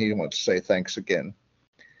that, and he wants to say thanks again.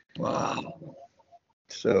 Wow.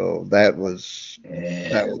 So that was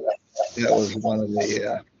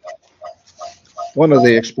one of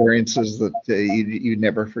the experiences that you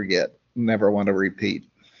never forget, never want to repeat.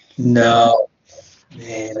 No,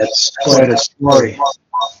 man, that's quite a story.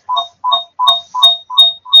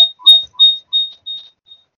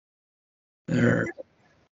 There.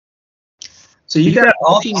 So you got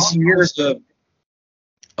all these years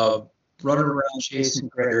of running around chasing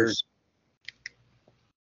critters.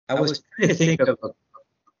 I was trying to think of,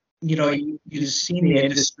 you've seen the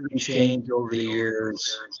industry change over the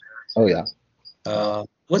years. Oh yeah.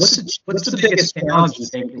 What's the biggest challenge you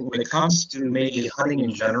think when it comes to maybe hunting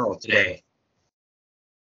in general today?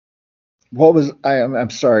 I'm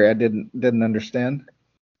sorry, I didn't understand.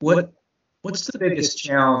 What's the biggest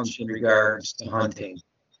challenge in regards to hunting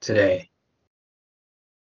today?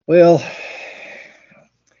 Well,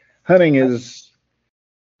 hunting is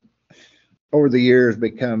over the years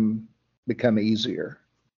become easier.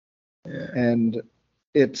 Yeah. And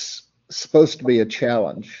it's supposed to be a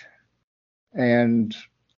challenge. And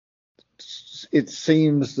it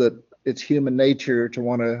seems that it's human nature to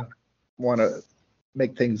want to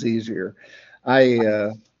make things easier. I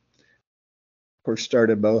of course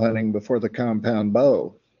started bow hunting before the compound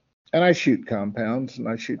bow, and I shoot compounds and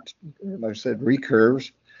I shoot, like I said,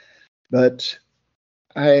 recurves, but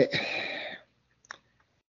I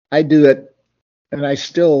I do it, and I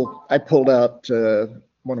pulled out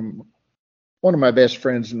one of my best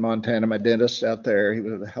friends in Montana, my dentist out there. He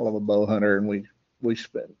was a hell of a bow hunter, and we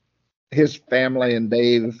spent, his family and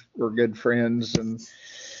Dave were good friends, and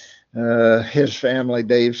his family,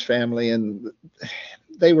 Dave's family, and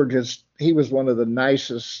they were just, he was one of the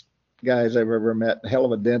nicest guys I've ever met. Hell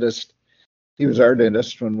of a dentist. He was our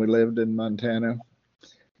dentist when we lived in Montana,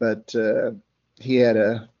 but he had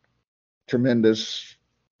a tremendous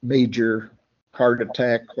major heart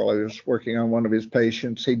attack while he was working on one of his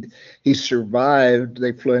patients. He survived.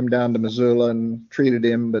 They flew him down to Missoula and treated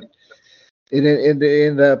him, but it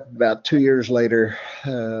ended up about 2 years later.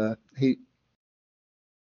 He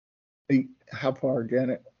how far,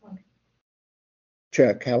 Janet?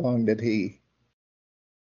 Chuck, how long did he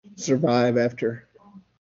survive after?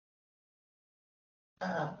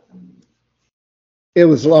 It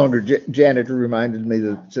was longer. Janet reminded me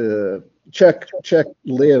that Chuck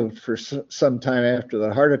lived for some time after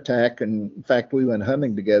the heart attack, and in fact, we went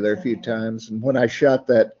hunting together a few times. And when I shot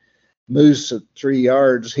that moose at 3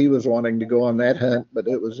 yards, he was wanting to go on that hunt, but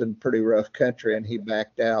it was in pretty rough country, and he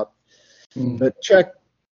backed out. But Chuck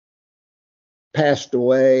passed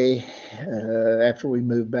away after we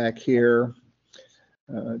moved back here.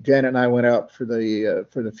 Janet and I went out for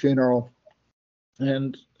the funeral,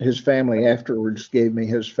 and his family afterwards gave me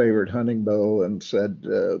his favorite hunting bow and said,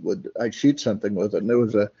 would I shoot something with it? And it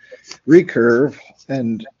was a recurve,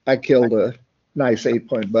 and I killed a nice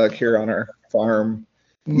 8-point buck here on our farm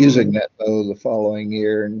using that bow the following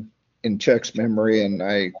year, and in Chuck's memory. And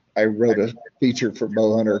I wrote a feature for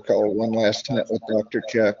Bowhunter called One Last Hunt with Dr.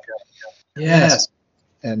 Chuck. Yes.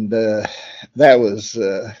 And that was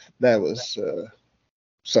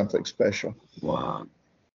something special. Wow.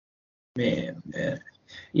 Man.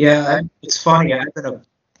 Yeah, it's funny. I've been a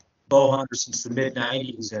bow hunter since the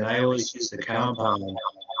mid-'90s, and I always used the compound.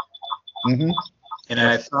 Mm-hmm. And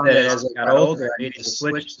I found that as I got older, I made the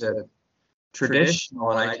switch to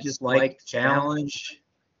traditional, and I just like the challenge.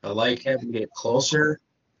 I like having to get closer.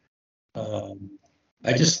 I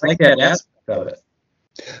just like that aspect of it.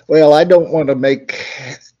 Well, I don't want to make,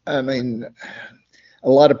 I mean, a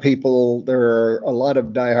lot of people, there are a lot of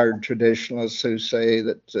diehard traditionalists who say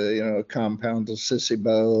that, a compound's a sissy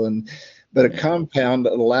bow, but a compound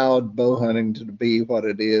allowed bow hunting to be what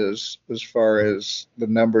it is as far as the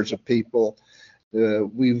numbers of people.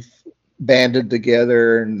 We've banded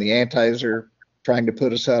together, and the antis are trying to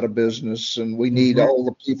put us out of business, and we need all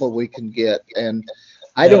the people we can get. And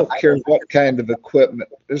I don't care what kind of equipment.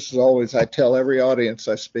 This is always, I tell every audience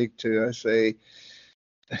I speak to, I say,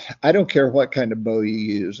 I don't care what kind of bow you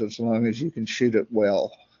use, as long as you can shoot it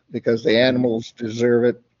well, because the animals deserve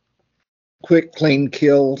it. Quick, clean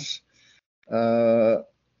kills. I've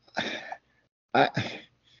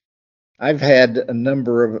had a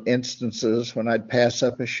number of instances when I'd pass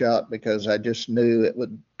up a shot because I just knew it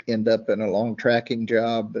would end up in a long tracking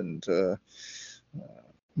job, and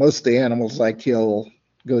most of the animals I kill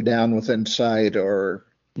go down within sight, or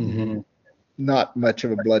not much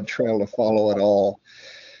of a blood trail to follow at all.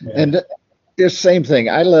 Yeah. And the same thing.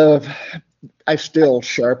 I still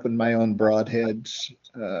sharpen my own broadheads.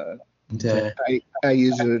 I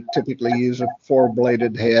typically use a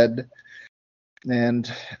 4-bladed head,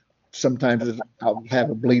 and sometimes I'll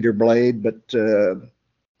have a bleeder blade, but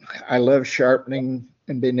I love sharpening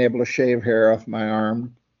and being able to shave hair off my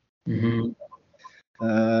arm.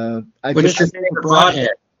 What's your favorite broadhead?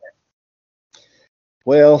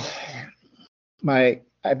 Well,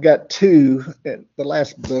 I've got two. The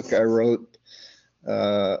last book I wrote,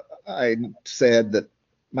 I said that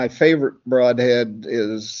my favorite broadhead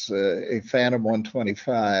is a Phantom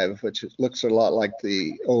 125, which looks a lot like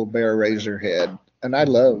the old Bear Razor head, and I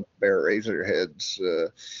love Bear Razor heads.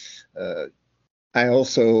 I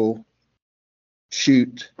also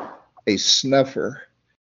shoot a snuffer.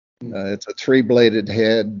 It's a 3-bladed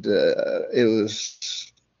head. It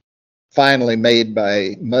was finally made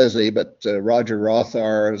by Muzzy, but Roger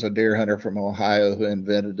Rothar is a deer hunter from Ohio who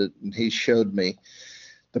invented it, and he showed me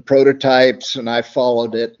the prototypes, and I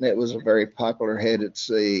followed it, and it was a very popular head.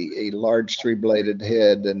 It's a large 3-bladed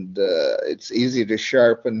head, and it's easy to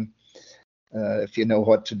sharpen. if you know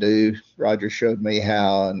what to do. Roger showed me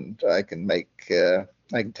how, and I can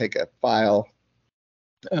take a file,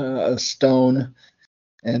 a stone,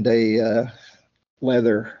 and a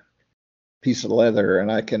leather piece of leather,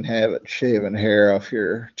 and I can have it shaving hair off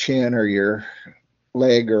your chin or your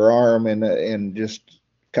leg or arm in just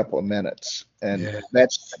a couple of minutes. And Yeah.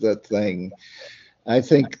 that's the thing. I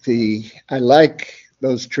like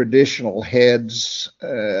those traditional heads,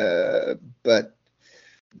 but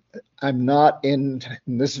I'm not in.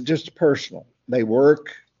 And this is just personal. They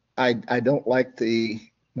work. I don't like the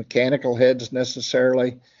mechanical heads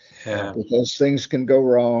necessarily Yeah. because things can go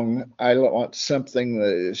wrong. I want something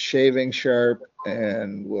that is shaving sharp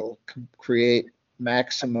and will create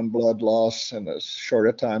maximum blood loss in as short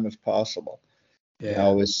a time as possible. I Yeah.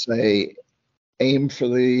 always say aim for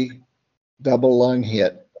the double lung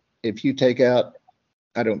hit. If you take out,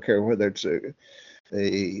 I don't care whether it's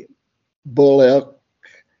a bull elk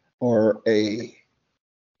or a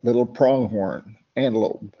little pronghorn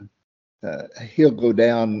antelope, he'll go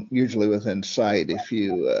down usually within sight if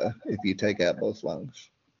you take out both lungs.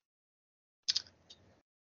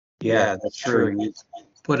 Yeah, that's true. You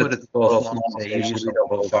put it to both lungs, they usually don't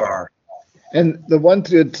go far. And the one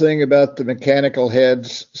good thing about the mechanical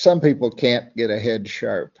heads, some people can't get a head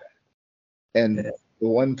sharp. And Yeah. the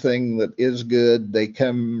one thing that is good, they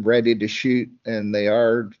come ready to shoot, and they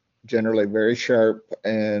are generally very sharp.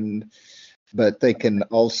 But they can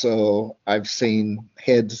also, I've seen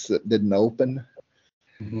heads that didn't open,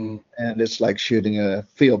 Mm-hmm. and it's like shooting a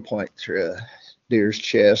field point through a deer's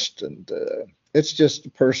chest. And it's just a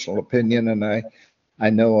personal opinion, and I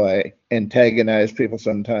know I antagonize people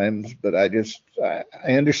sometimes, but I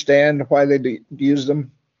understand why they use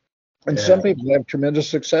them. And Yeah. some people have tremendous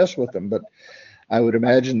success with them, but I would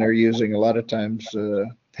imagine they're using a lot of times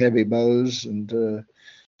heavy bows and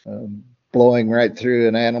blowing right through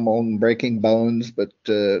an animal and breaking bones. But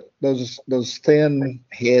those thin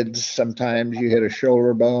heads, sometimes you hit a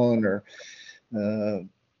shoulder bone or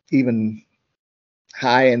even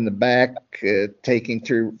high in the back, taking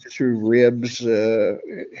through ribs,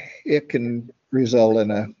 it can result in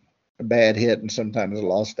a bad hit and sometimes a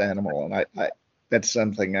lost animal. And I that's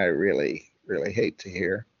something I really hate to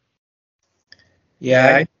hear.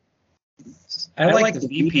 Yeah, I like the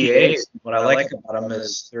VPAs. What I like about them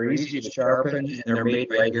is they're easy to sharpen and they're made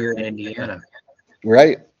right here in Indiana.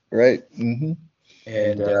 Right, right. Mm-hmm.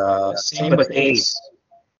 And same with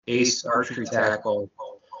Ace archery tackle.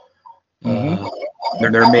 Mm-hmm.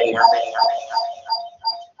 They're made.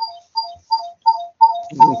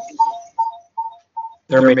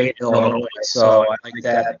 They're made in Illinois, so I like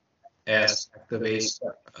that aspect of Ace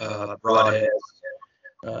broadheads.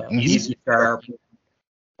 Easy to sharpen.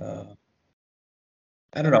 Uh,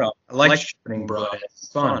 I don't know. I like sharpening broadheads.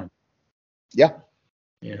 It's fun, Yeah,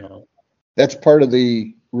 you know. that's part of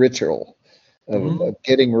the ritual Mm-hmm. of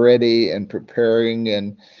getting ready and preparing.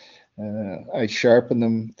 And I sharpen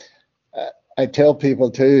them. I tell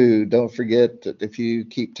people too, don't forget that if you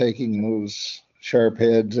keep taking those sharp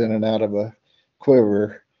heads in and out of a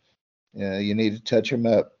quiver, you need to touch them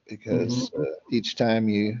up because Mm-hmm. each time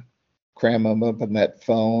you cram them up in that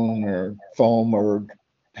foam or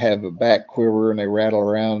have a back quiver and they rattle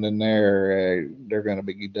around in there, they're going to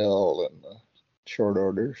be dull in short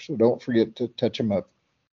order. So don't forget to touch them up.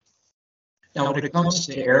 Now, when it comes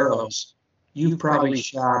to arrows, you've probably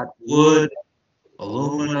shot wood,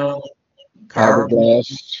 aluminum, carbon.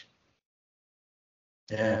 Fiberglass.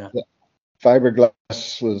 Yeah. Yeah,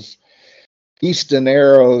 fiberglass was Easton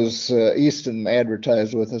Arrows. Easton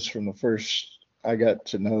advertised with us from the first I got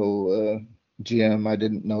to know Jim. I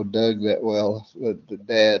didn't know Doug that well, the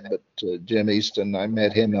dad, but Jim Easton. I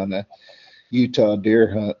met him on a Utah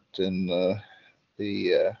deer hunt in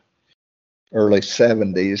the early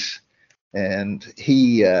 '70s, and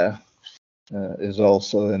he is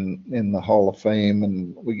also in the Hall of Fame,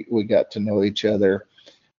 and we got to know each other.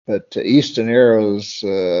 But Easton Arrows,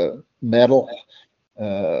 metal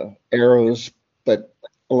arrows, but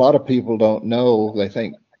a lot of people don't know. They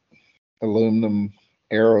think aluminum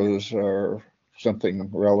arrows are something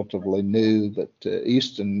relatively new, but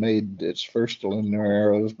Easton made its first aluminum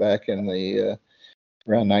arrows back in the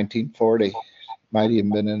around 1940. Might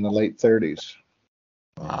even been in the late 30s.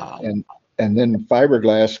 Wow. And then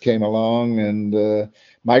fiberglass came along, and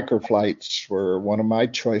microflights were one of my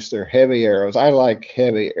choice. They're heavy arrows. I like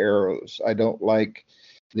heavy arrows. I don't like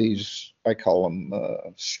these. I call them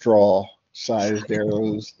straw-sized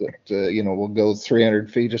arrows that will go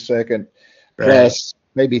 300 feet a second, Right. plus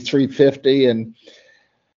maybe 350. And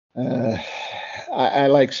uh, I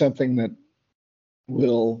like something that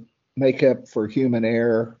will make up for human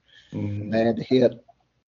error, Mm-hmm. bad hit,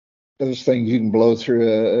 those things you can blow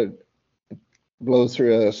through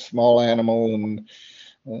a small animal and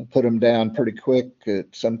put them down pretty quick.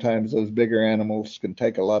 Sometimes those bigger animals can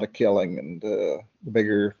take a lot of killing, and the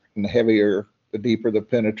bigger and the heavier, the deeper the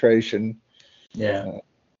penetration. Yeah.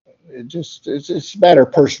 It's a matter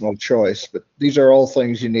of personal choice, but these are all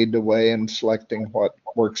things you need to weigh in selecting what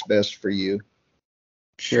works best for you.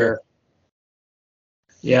 Sure.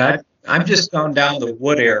 Yeah, I'm just going down the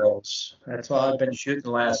wood arrows. That's all I've been shooting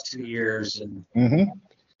the last 2 years, and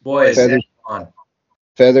boy, is that fun.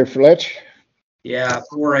 Feather fletch? Yeah,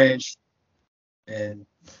 4-inch and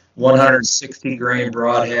 160 grain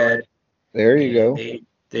broadhead. There you go.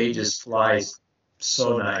 They just fly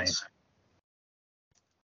so nice.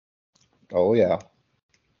 Oh yeah.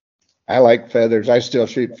 I like feathers. I still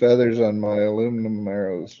shoot feathers on my aluminum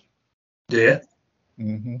arrows. Do you?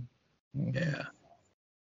 Mm-hmm. Yeah.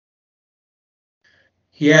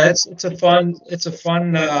 Yeah, it's a fun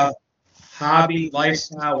hobby,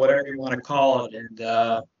 lifestyle, whatever you want to call it. And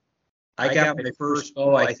I got my first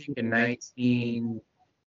bow, I think, in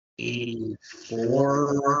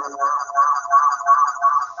 1984.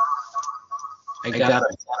 I got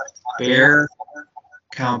a Bear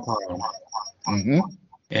compound, and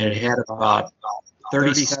it had about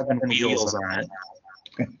 37 wheels on it.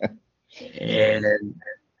 And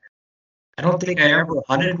I don't think I ever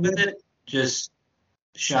hunted with it, just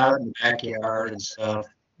shot it in the backyard and stuff.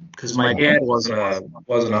 Because my dad wasn't a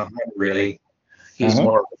hunter really. He was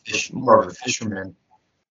more of a fisherman.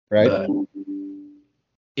 Right. But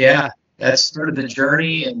yeah, that started the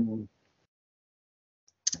journey, and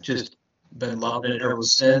just been loving it ever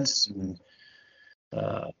since. And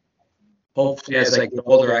hopefully, as I get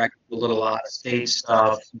older, I can do a little out-of-state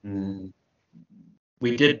stuff. And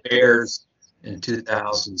we did bears in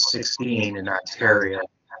 2016 in Ontario.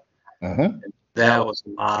 That was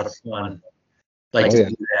a lot of fun. Like to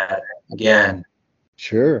do that again.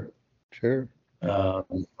 Sure. You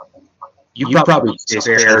probably chased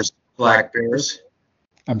bears, black bears.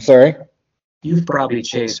 I'm sorry? You've probably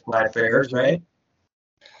chased black bears, right?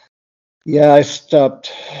 Yeah, I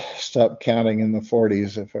stopped counting in the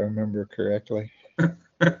 40s, if I remember correctly. But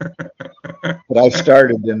I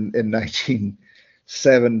started in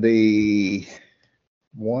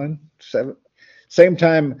 1971, same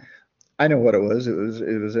time. I know what it was. It was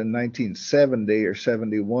in 1970 or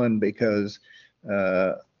 71, because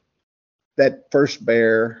that first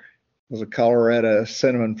bear was a Colorado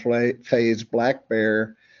cinnamon phase black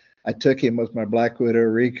bear. I took him with my Black Widow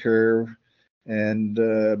recurve and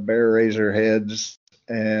bear razor heads,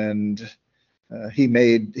 and he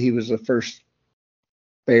was the first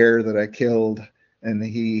bear that I killed, and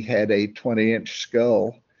he had a 20-inch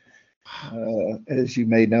skull. As you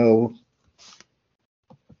may know.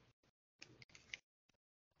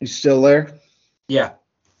 You still there? Yeah.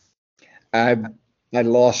 I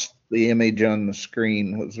lost the image on the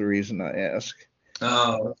screen, was the reason I asked.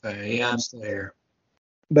 Oh, okay. Yeah, I'm still here.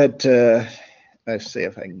 But let's see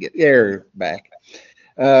if I can get there back.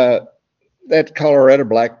 That Colorado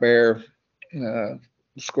black bear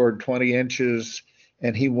scored 20 inches,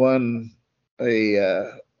 and he won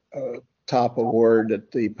a top award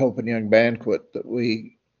at the Pope and Young banquet that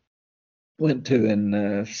we went to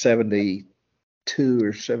in 72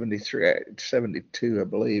 or 73, 72, I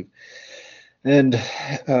believe. And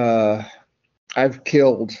I've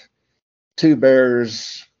killed 2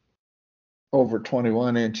 bears over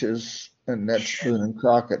 21 inches, and that's Boone and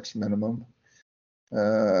Crockett's minimum.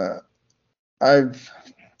 I've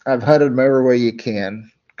hunted them every way you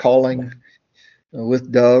can, calling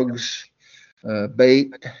with dogs,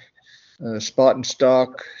 bait, spot and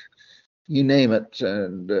stalk, you name it,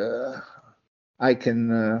 and I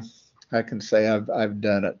can say I've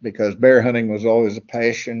done it, because bear hunting was always a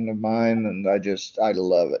passion of mine, and I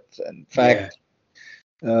love it. In fact,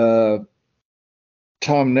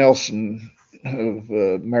 Tom Nelson of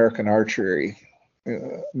American Archer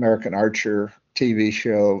TV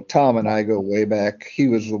show. Tom and I go way back. He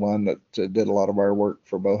was the one that did a lot of our work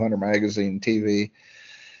for Bowhunter magazine TV,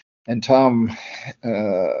 and Tom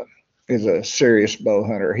is a serious bow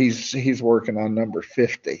hunter. He's working on number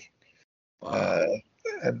 50. Wow.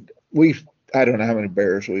 And I don't know how many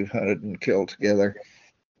bears we've hunted and killed together,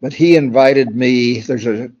 but he invited me. There's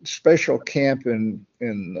a special camp in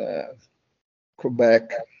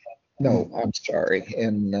Quebec. No, I'm sorry,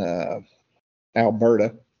 in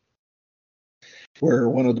Alberta, where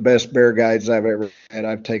one of the best bear guides I've ever had.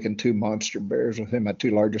 I've taken 2 monster bears with him. My 2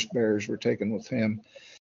 largest bears were taken with him.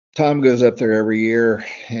 Tom goes up there every year,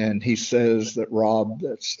 and he says that Rob,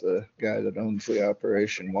 that's the guy that owns the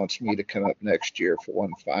operation, wants me to come up next year for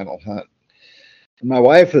one final hunt. My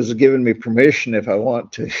wife has given me permission if I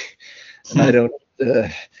want to, and I don't.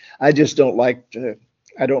 I just don't like to.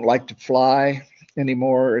 I don't like to fly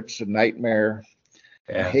anymore. It's a nightmare.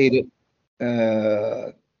 I Yeah. hate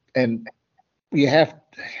it. And you have.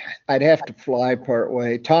 I'd have to fly part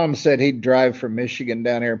way. Tom said he'd drive from Michigan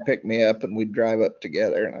down here and pick me up, and we'd drive up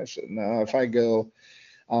together. And I said, no, if I go,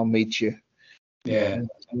 I'll meet you. Yeah. And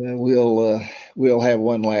then we'll have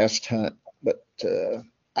one last hunt. But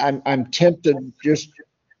I'm tempted just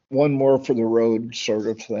one more for the road sort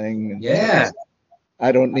of thing. And Yeah.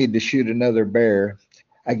 I don't need to shoot another bear.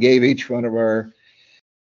 I gave each one of our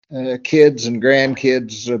kids and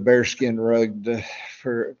grandkids a bearskin rug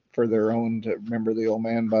for their own to remember the old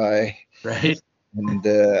man by. Right.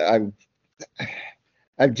 And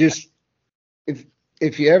I've just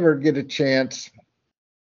if you ever get a chance,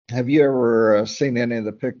 have you ever seen any of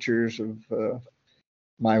the pictures of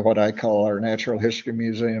my what I call our Natural History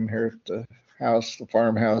Museum here at the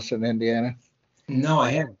farmhouse in Indiana? No,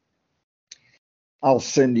 I haven't. I'll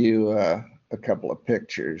send you a couple of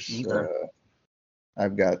pictures. Okay.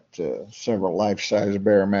 I've got several life-size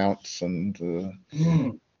bear mounts, and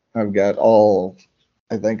Mm. I've got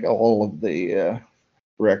I think all of the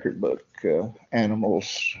record book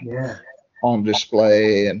animals Yeah. on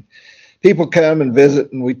display, and people come and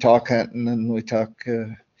visit, and we talk hunting, and we talk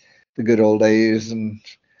the good old days, and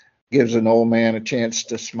gives an old man a chance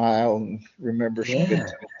to smile and remember some good Yeah.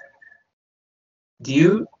 times. Do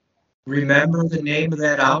you remember the name of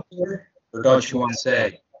that outfitter, or don't you want to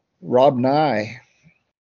say? Rob Nye,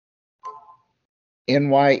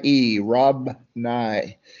 Nye, Rob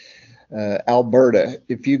Nye, Alberta.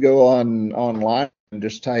 If you go online and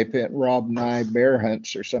just type in Rob Nye bear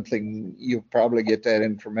hunts or something, you'll probably get that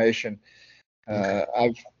information.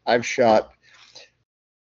 I've shot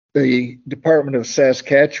the Department of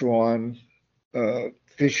Saskatchewan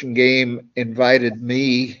Fish and Game invited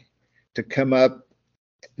me to come up.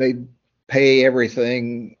 They'd pay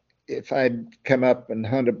everything if I'd come up and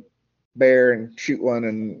hunt a bear and shoot one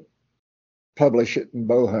and publish it in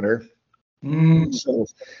Bowhunter. Mm. So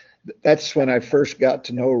that's when I first got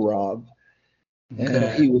to know Rob, and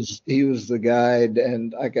Okay. he was the guide.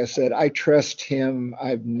 And like I said, I trust him.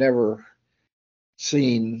 I've never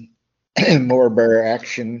seen more bear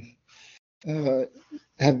action. Uh,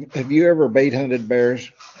 have you ever bait hunted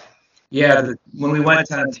bears? Yeah, when we went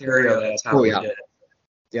to Ontario, that's how Oh we yeah, did.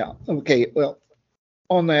 yeah. Okay, well,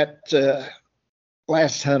 on that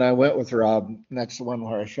last hunt I went with Rob, and that's the one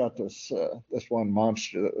where I shot this one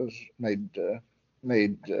monster that was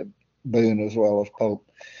made Boone as well as Pope.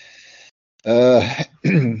 Uh,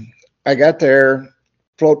 I got there,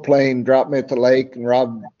 float plane dropped me at the lake, and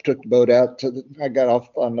Rob took the boat out to I got off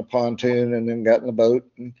on the pontoon and then got in the boat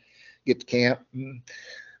and get to camp. And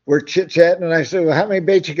we're chit chatting, and I said, "Well, how many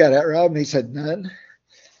baits you got out, Rob?" And he said, "None."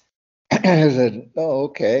 I said, "Oh,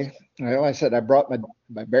 okay." Well, I said, "I brought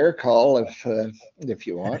my bear call if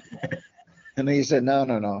you want." And he said, "No,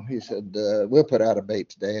 no, no." He said, "We'll put out a bait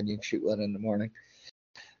today, and you can shoot one in the morning."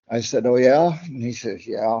 I said, "Oh yeah," and he says,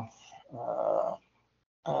 "Yeah." Uh,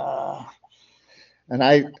 uh, and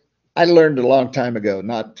I learned a long time ago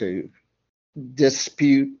not to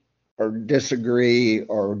dispute or disagree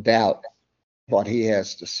or doubt what he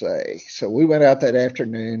has to say. So we went out that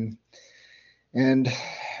afternoon, and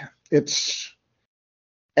it's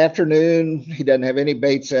afternoon. He doesn't have any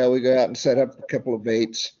baits out. We go out and set up a couple of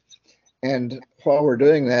baits. And while we're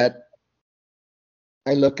doing that,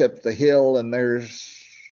 I look up the hill and there's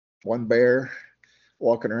one bear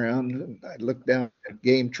walking around. And I look down the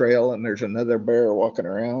game trail and there's another bear walking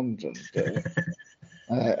around. And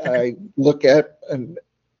I look at and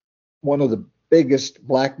one of the biggest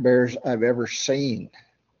black bears I've ever seen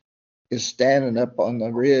is standing up on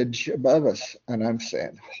the ridge above us. And I'm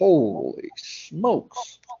saying, holy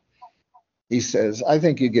smokes. He says, "I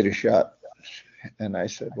think you get a shot." And I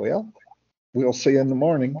said, "Well, we'll see in the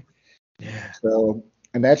morning." Yeah. So,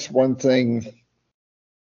 and that's one thing,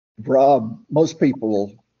 Rob, most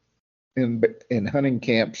people in hunting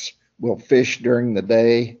camps will fish during the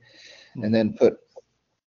day and then put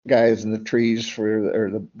guys in the trees or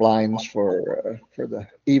the blinds for the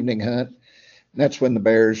evening hunt. And that's when the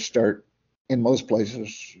bears start in most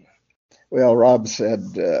places. Well, Rob said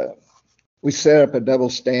we set up a double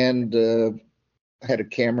stand. Had a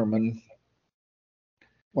cameraman,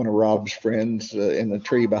 one of Rob's friends, in the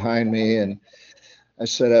tree behind me, and I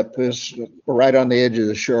set up this right on the edge of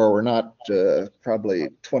the shore. We're not probably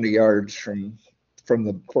 20 yards from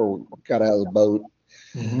the before we got out of the boat.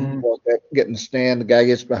 Mm-hmm. Get in the stand. The guy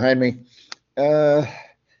gets behind me, uh,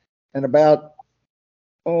 and about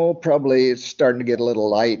probably it's starting to get a little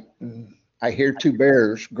light. And I hear two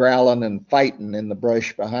bears growling and fighting in the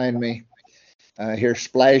brush behind me. I hear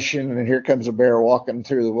splashing, and here comes a bear walking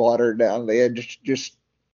through the water down the edge, just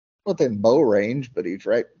within bow range, but he's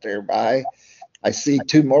right there by. I see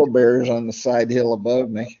two more bears on the side hill above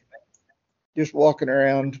me, just walking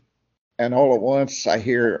around, and all at once I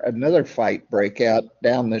hear another fight break out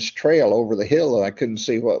down this trail over the hill, and I couldn't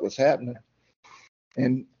see what was happening.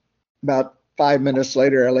 And about 5 minutes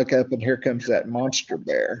later, I look up, and here comes that monster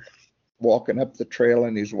bear walking up the trail,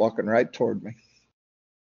 and he's walking right toward me.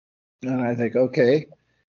 And I think, okay.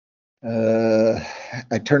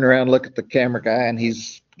 I turn around, look at the camera guy, and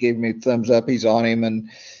he's giving me thumbs up. He's on him, and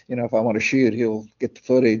if I want to shoot, he'll get the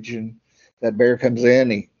footage. And that bear comes in,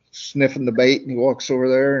 he's sniffing the bait, and he walks over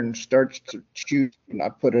there and starts to shoot. And I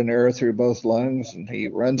put an arrow through both lungs, and he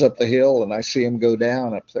runs up the hill, and I see him go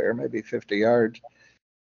down up there, maybe 50 yards.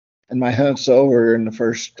 And my hunt's over in the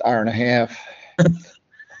first hour and a half.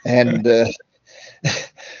 And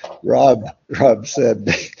Rob said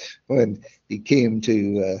when he came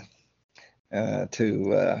to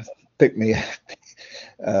pick me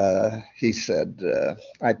up, he said,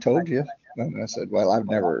 "I told you." And I said, "Well, I've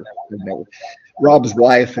never." Rob's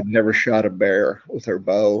wife had never shot a bear with her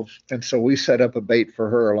bow, and so we set up a bait for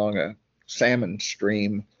her along a salmon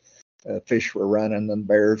stream. Fish were running, and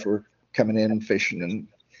bears were coming in and fishing,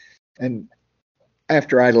 and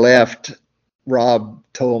after I left, Rob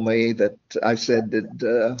told me that I said, "Did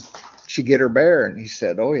she get her bear?" And he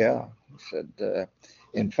said, "Oh yeah." He said,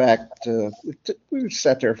 "In fact, we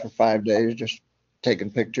sat there for 5 days just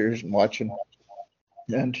taking pictures and watching.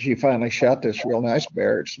 And she finally shot this real nice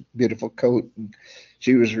bear. It's a beautiful coat, and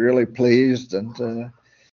she was really pleased." And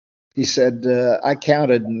he said, "I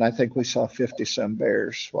counted, and I think we saw 50 some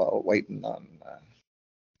bears while waiting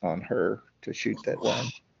on her to shoot that one."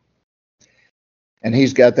 And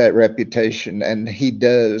he's got that reputation, and he's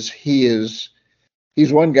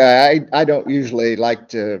one guy. I don't usually like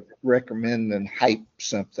to recommend and hype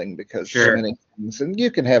something because so many things, and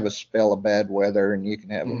you can have a spell of bad weather, and you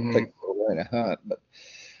can have a big in a hunt, but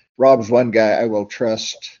Rob's one guy I will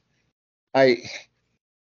trust. The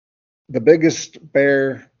biggest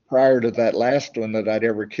bear prior to that last one that I'd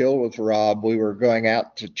ever killed with Rob, we were going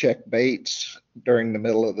out to check baits during the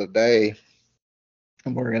middle of the day,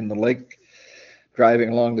 and we're in the lake driving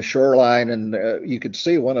along the shoreline, and you could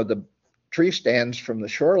see one of the tree stands from the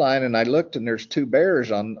shoreline, and I looked, and there's two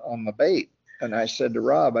bears on the bait. And I said to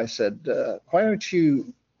Rob, I said, "Why don't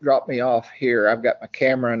you drop me off here? I've got my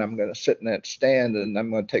camera, and I'm going to sit in that stand, and I'm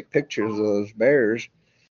going to take pictures of those bears."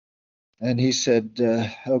 And he said,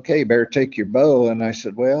 "Okay, better take your bow." And I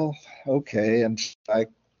said, "Well, okay." And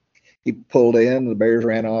he pulled in, the bears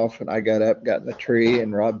ran off, and I got up, got in the tree,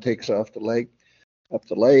 and Rob takes off up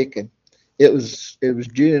the lake, and it was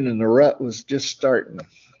June, and the rut was just starting,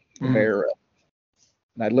 the bear rut.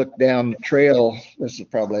 And I looked down the trail. This is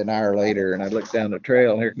probably an hour later, and I looked down the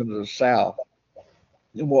trail, and here comes the sow.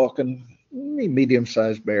 And walking,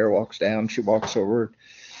 medium-sized bear walks down. She walks over,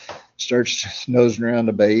 starts nosing around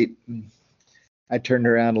the bait. And I turned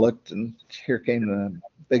around, looked, and here came the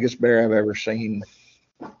biggest bear I've ever seen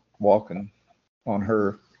walking on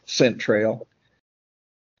her scent trail.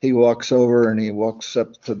 He walks over, and he walks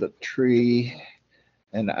up to the tree,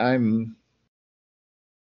 and I'm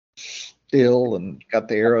still and got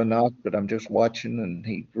the arrow knocked, but I'm just watching, and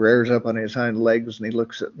he rears up on his hind legs, and he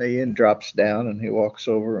looks at me and drops down, and he walks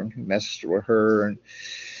over, and he messes with her, and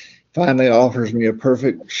finally offers me a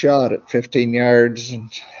perfect shot at 15 yards, and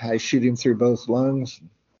I shoot him through both lungs.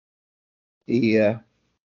 He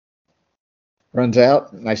runs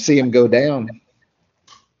out, and I see him go down,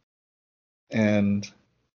 and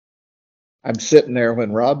I'm sitting there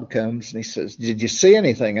when Rob comes, and he says, "Did you see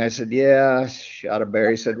anything?" I said, "Yeah, I shot a bear."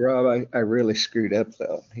 He said, "Rob, I really screwed up,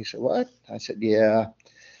 though." He said, "What?" I said, "Yeah,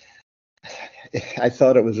 I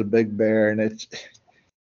thought it was a big bear, and it's,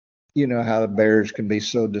 you know how the bears can be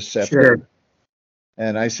so deceptive." Sure.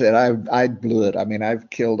 And I said, I blew it. I mean, I've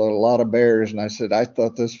killed a lot of bears, and I said, I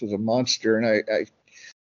thought this was a monster, and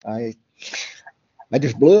I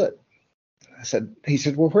just blew it. He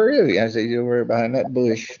said, "Well, where is he?" I said, "You're over behind that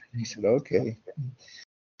bush." He said, "Okay."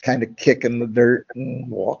 Kind of kicking the dirt and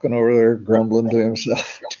walking over there, grumbling to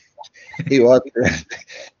himself. He walked around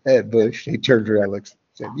that bush. He turned around, looked,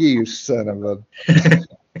 said, "You son of a."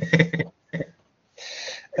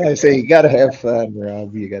 I say, "You got to have fun,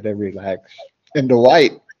 Rob. You got to relax." And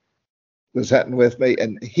Dwight was hunting with me,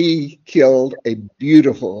 and he killed a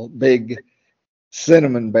beautiful big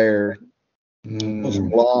cinnamon bear. It was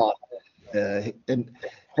blonde. And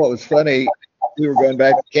what was funny, we were going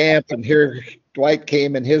back to camp, and here Dwight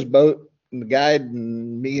came in his boat and the guide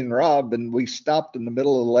and me and Rob, and we stopped in the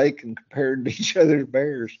middle of the lake and compared each other's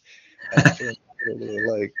bears out there in the middle of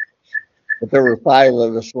the lake. But there were 5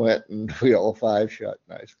 of us went, and we all 5 shot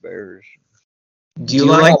nice bears. Do you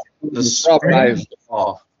like the Rob and I, spring or the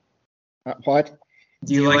fall? what?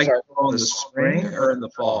 Do you like to go in the spring or in the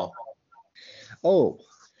fall? Oh,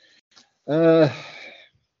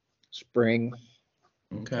 spring.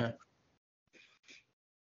 Okay.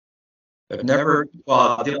 I've never,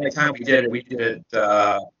 well, the only time we did it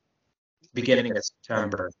beginning of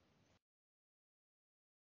September.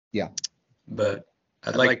 Yeah. But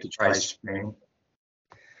I'd like to try spring.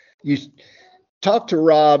 You talk to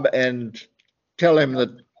Rob and tell him that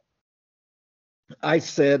I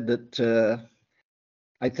said that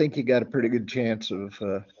I think you got a pretty good chance of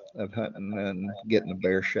hunting and getting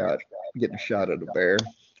a shot at a bear.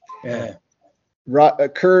 Yeah.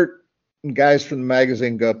 Kurt and guys from the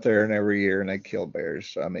magazine go up there and every year and they kill bears.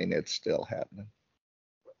 So, I mean, it's still happening.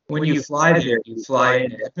 When you fly there, do you fly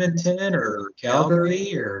into Edmonton or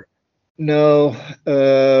Calgary or? No,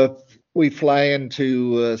 we fly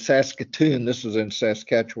into Saskatoon. This is in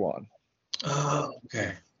Saskatchewan. Oh,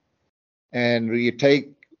 okay. And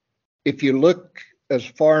if you look as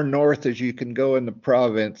far north as you can go in the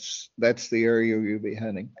province, that's the area you'll be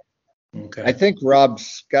hunting. Okay. I think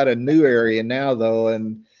Rob's got a new area now, though,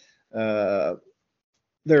 and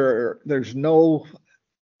there's no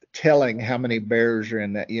telling how many bears are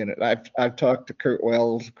in that unit. I've talked to Kurt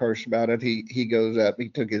Wells, of course, about it. He goes up. He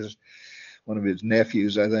took one of his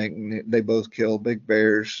nephews, I think, and they both kill big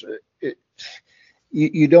bears.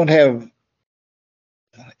 You don't have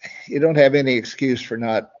any excuse for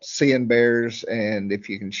not seeing bears, and if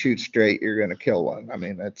you can shoot straight, you're going to kill one. I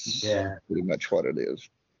mean, that's pretty much what it is.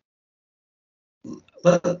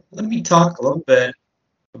 Let me talk a little bit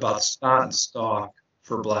about spot and stalk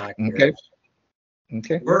for black bears.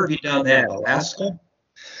 Okay. Where have you done that? Alaska?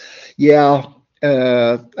 Yeah,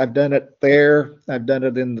 I've done it there. I've done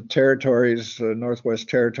it in the territories, Northwest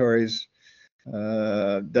Territories.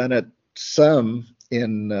 Done it some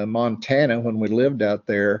in Montana when we lived out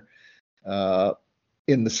there.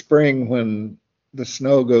 In the spring when the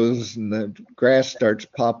snow goes and the grass starts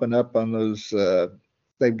popping up on those,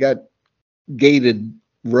 they've got gated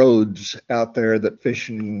roads out there that fish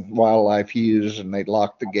and wildlife use, and they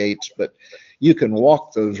lock the gates, but you can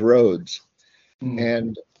walk those roads.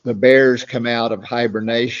 And the bears come out of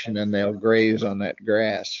hibernation and they'll graze on that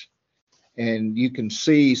grass. And you can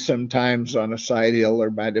see sometimes on a side hill,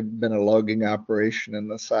 there might have been a logging operation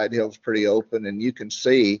and the side hill's pretty open, and you can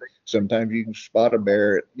see, sometimes you can spot a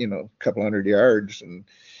bear at, a couple hundred yards, and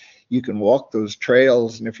you can walk those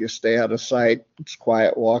trails. And if you stay out of sight, it's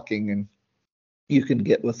quiet walking, and you can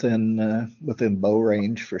get within bow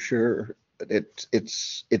range for sure. It's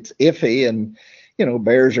iffy, and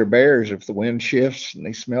bears are bears. If the wind shifts and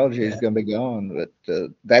they smell you, he's going to be gone. But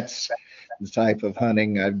that's the type of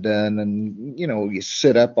hunting I've done. And you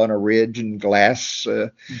sit up on a ridge and glass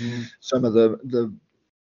some of the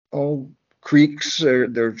creeks.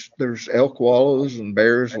 There's elk wallows, and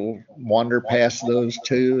bears will wander past those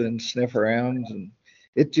too and sniff around. And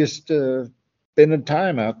it just been a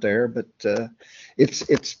time out there, but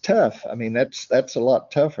it's tough. I mean, that's a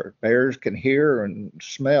lot tougher. Bears can hear and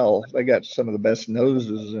smell. They got some of the best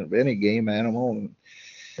noses of any game animal, and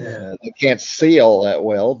they can't see all that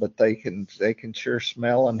well, but they can sure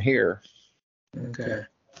smell and hear. Okay.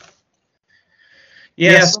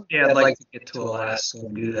 Yeah, someday I'd like to get to Alaska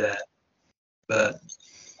and do that, but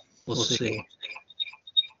we'll see.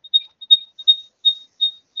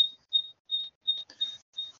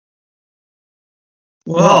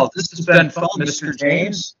 Well, this has been fun, Mr.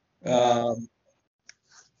 James.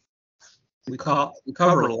 We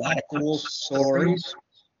covered a lot of cool stories.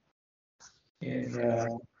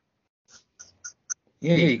 And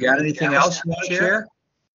you got anything else you want to share?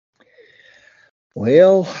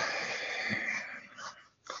 Well,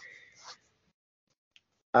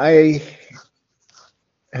 I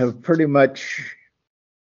have pretty much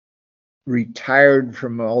retired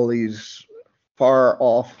from all these far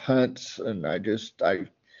off hunts, and I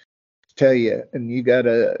tell you, and you got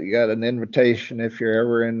an invitation if you're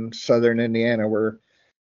ever in southern Indiana. Where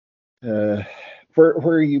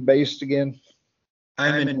are you based again?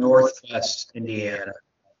 I'm in Northwest Indiana.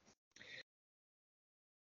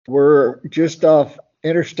 We're just off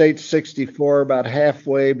Interstate 64, about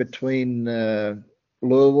halfway between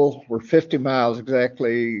Louisville. We're 50 miles,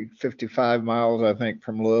 exactly 55 miles, I think,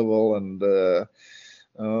 from Louisville, and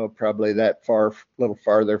probably that far, a little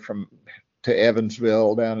farther to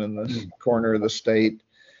Evansville, down in the corner of the state.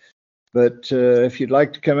 But if you'd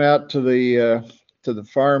like to come out to the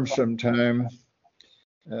farm sometime,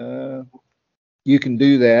 You can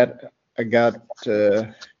do that. I got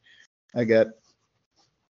the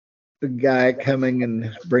guy coming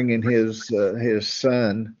and bringing his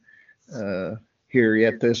son here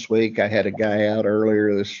yet this week. I had a guy out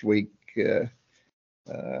earlier this week, or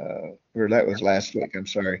that was last week. I'm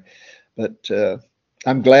sorry, but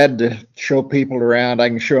I'm glad to show people around. I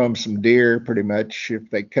can show them some deer pretty much if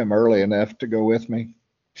they come early enough to go with me.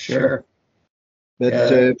 Sure. But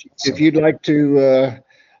Yeah, if you'd like to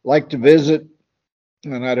visit,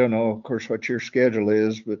 and I don't know, of course, what your schedule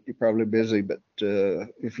is, but you're probably busy. But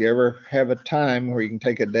if you ever have a time where you can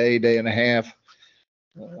take a day and a half,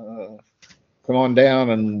 come on down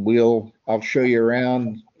and I'll show you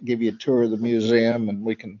around, give you a tour of the museum, and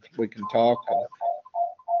we can talk.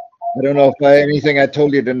 I don't know if anything I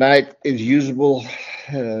told you tonight is usable.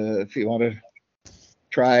 If you want to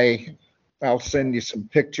try, I'll send you some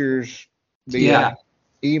pictures via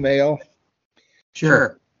email.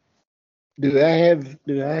 Sure. Do I have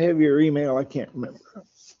your email? I can't remember.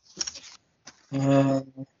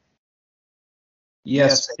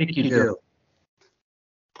 Yes, I think you do.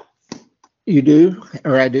 You do,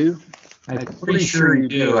 or I do? I'm pretty sure you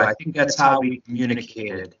do. I think that's how we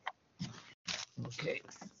communicated. Okay.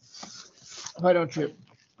 Why don't you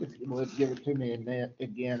give it to me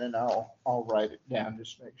again, and I'll write it down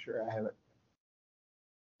just to make sure I have it.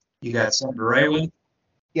 You got something to write with?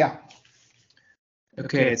 Yeah.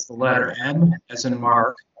 Okay, it's the letter M as in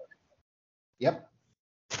Mark. Yep.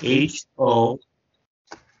 H-O.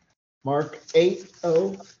 Mark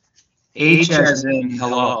 8-O. H as in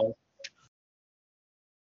hello.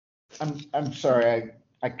 I'm sorry,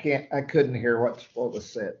 I couldn't hear what was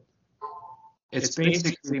said. It's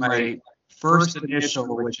basically my first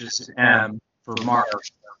initial, which is M for Mark.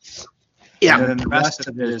 Yeah. And then the rest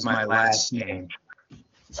of it is my last name.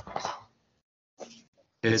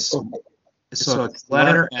 So it's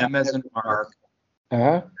letter M as in Mark.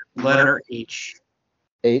 Letter H.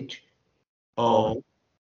 O.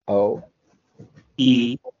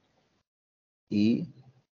 E.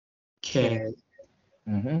 K.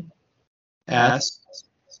 S.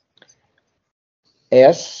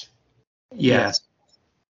 Yes.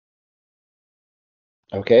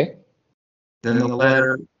 Okay. Then the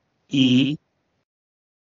letter E.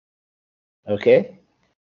 Okay.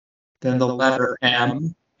 Then the letter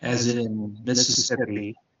M as in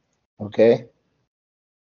Mississippi. Okay.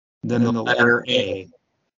 Then the letter A.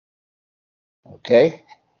 Okay.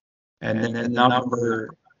 And then the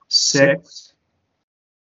number 6.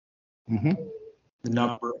 The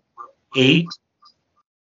number 8.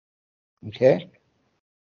 Okay.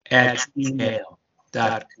 At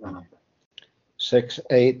gmail.com.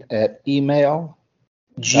 68 at email.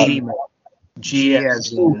 Gmail. G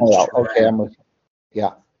as in okay, I'm with you.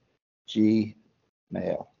 Yeah.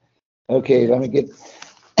 Gmail. Okay, let me get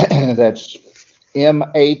that's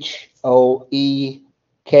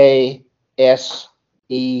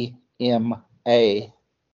MHOEKSEMA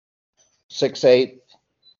 68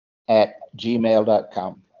 at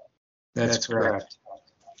gmail.com. That's correct.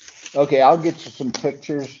 Okay, I'll get you some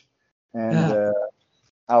pictures, and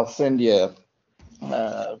I'll send you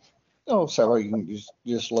several you can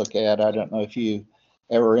just look at. I don't know if you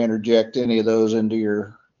ever interject any of those into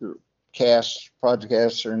your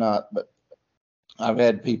podcasts or not, but I've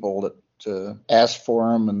had people that ask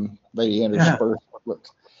for them, and they intersperse with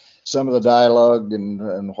some of the dialogue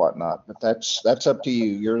and whatnot. But that's up to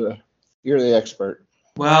you. You're the expert.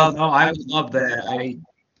 Well, no, I would love that. I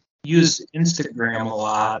use Instagram a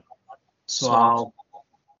lot, so I'll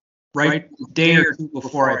write a day or two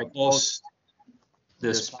before I post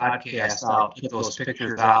this podcast. I'll put those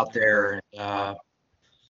pictures out there, and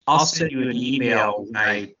I'll send you an email when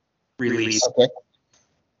I release. Okay.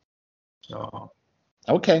 So.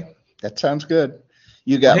 Okay, that sounds good.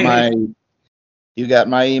 You got my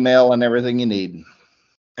email and everything you need.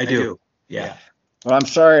 I do. Yeah. Well, I'm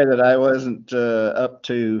sorry that I wasn't up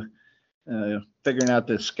to figuring out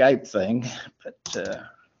this Skype thing, but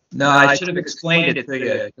no, I should have explained it to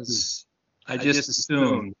you because I just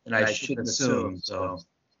assumed, and I shouldn't assume. So.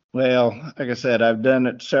 Well, like I said, I've done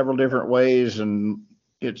it several different ways, and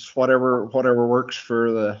it's whatever works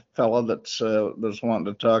for the fellow that's wanting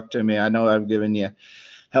to talk to me. I know I've given you a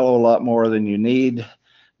hell of a lot more than you need,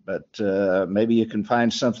 but maybe you can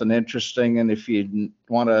find something interesting. And if you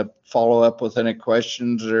want to follow up with any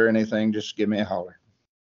questions or anything, just give me a holler.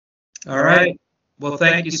 All right. Well,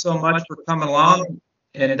 thank you so much for coming along,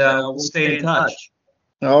 and we'll stay in touch.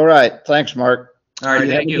 All right. Thanks, Mark. All right.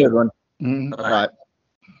 Thank you. Have a good one. Bye.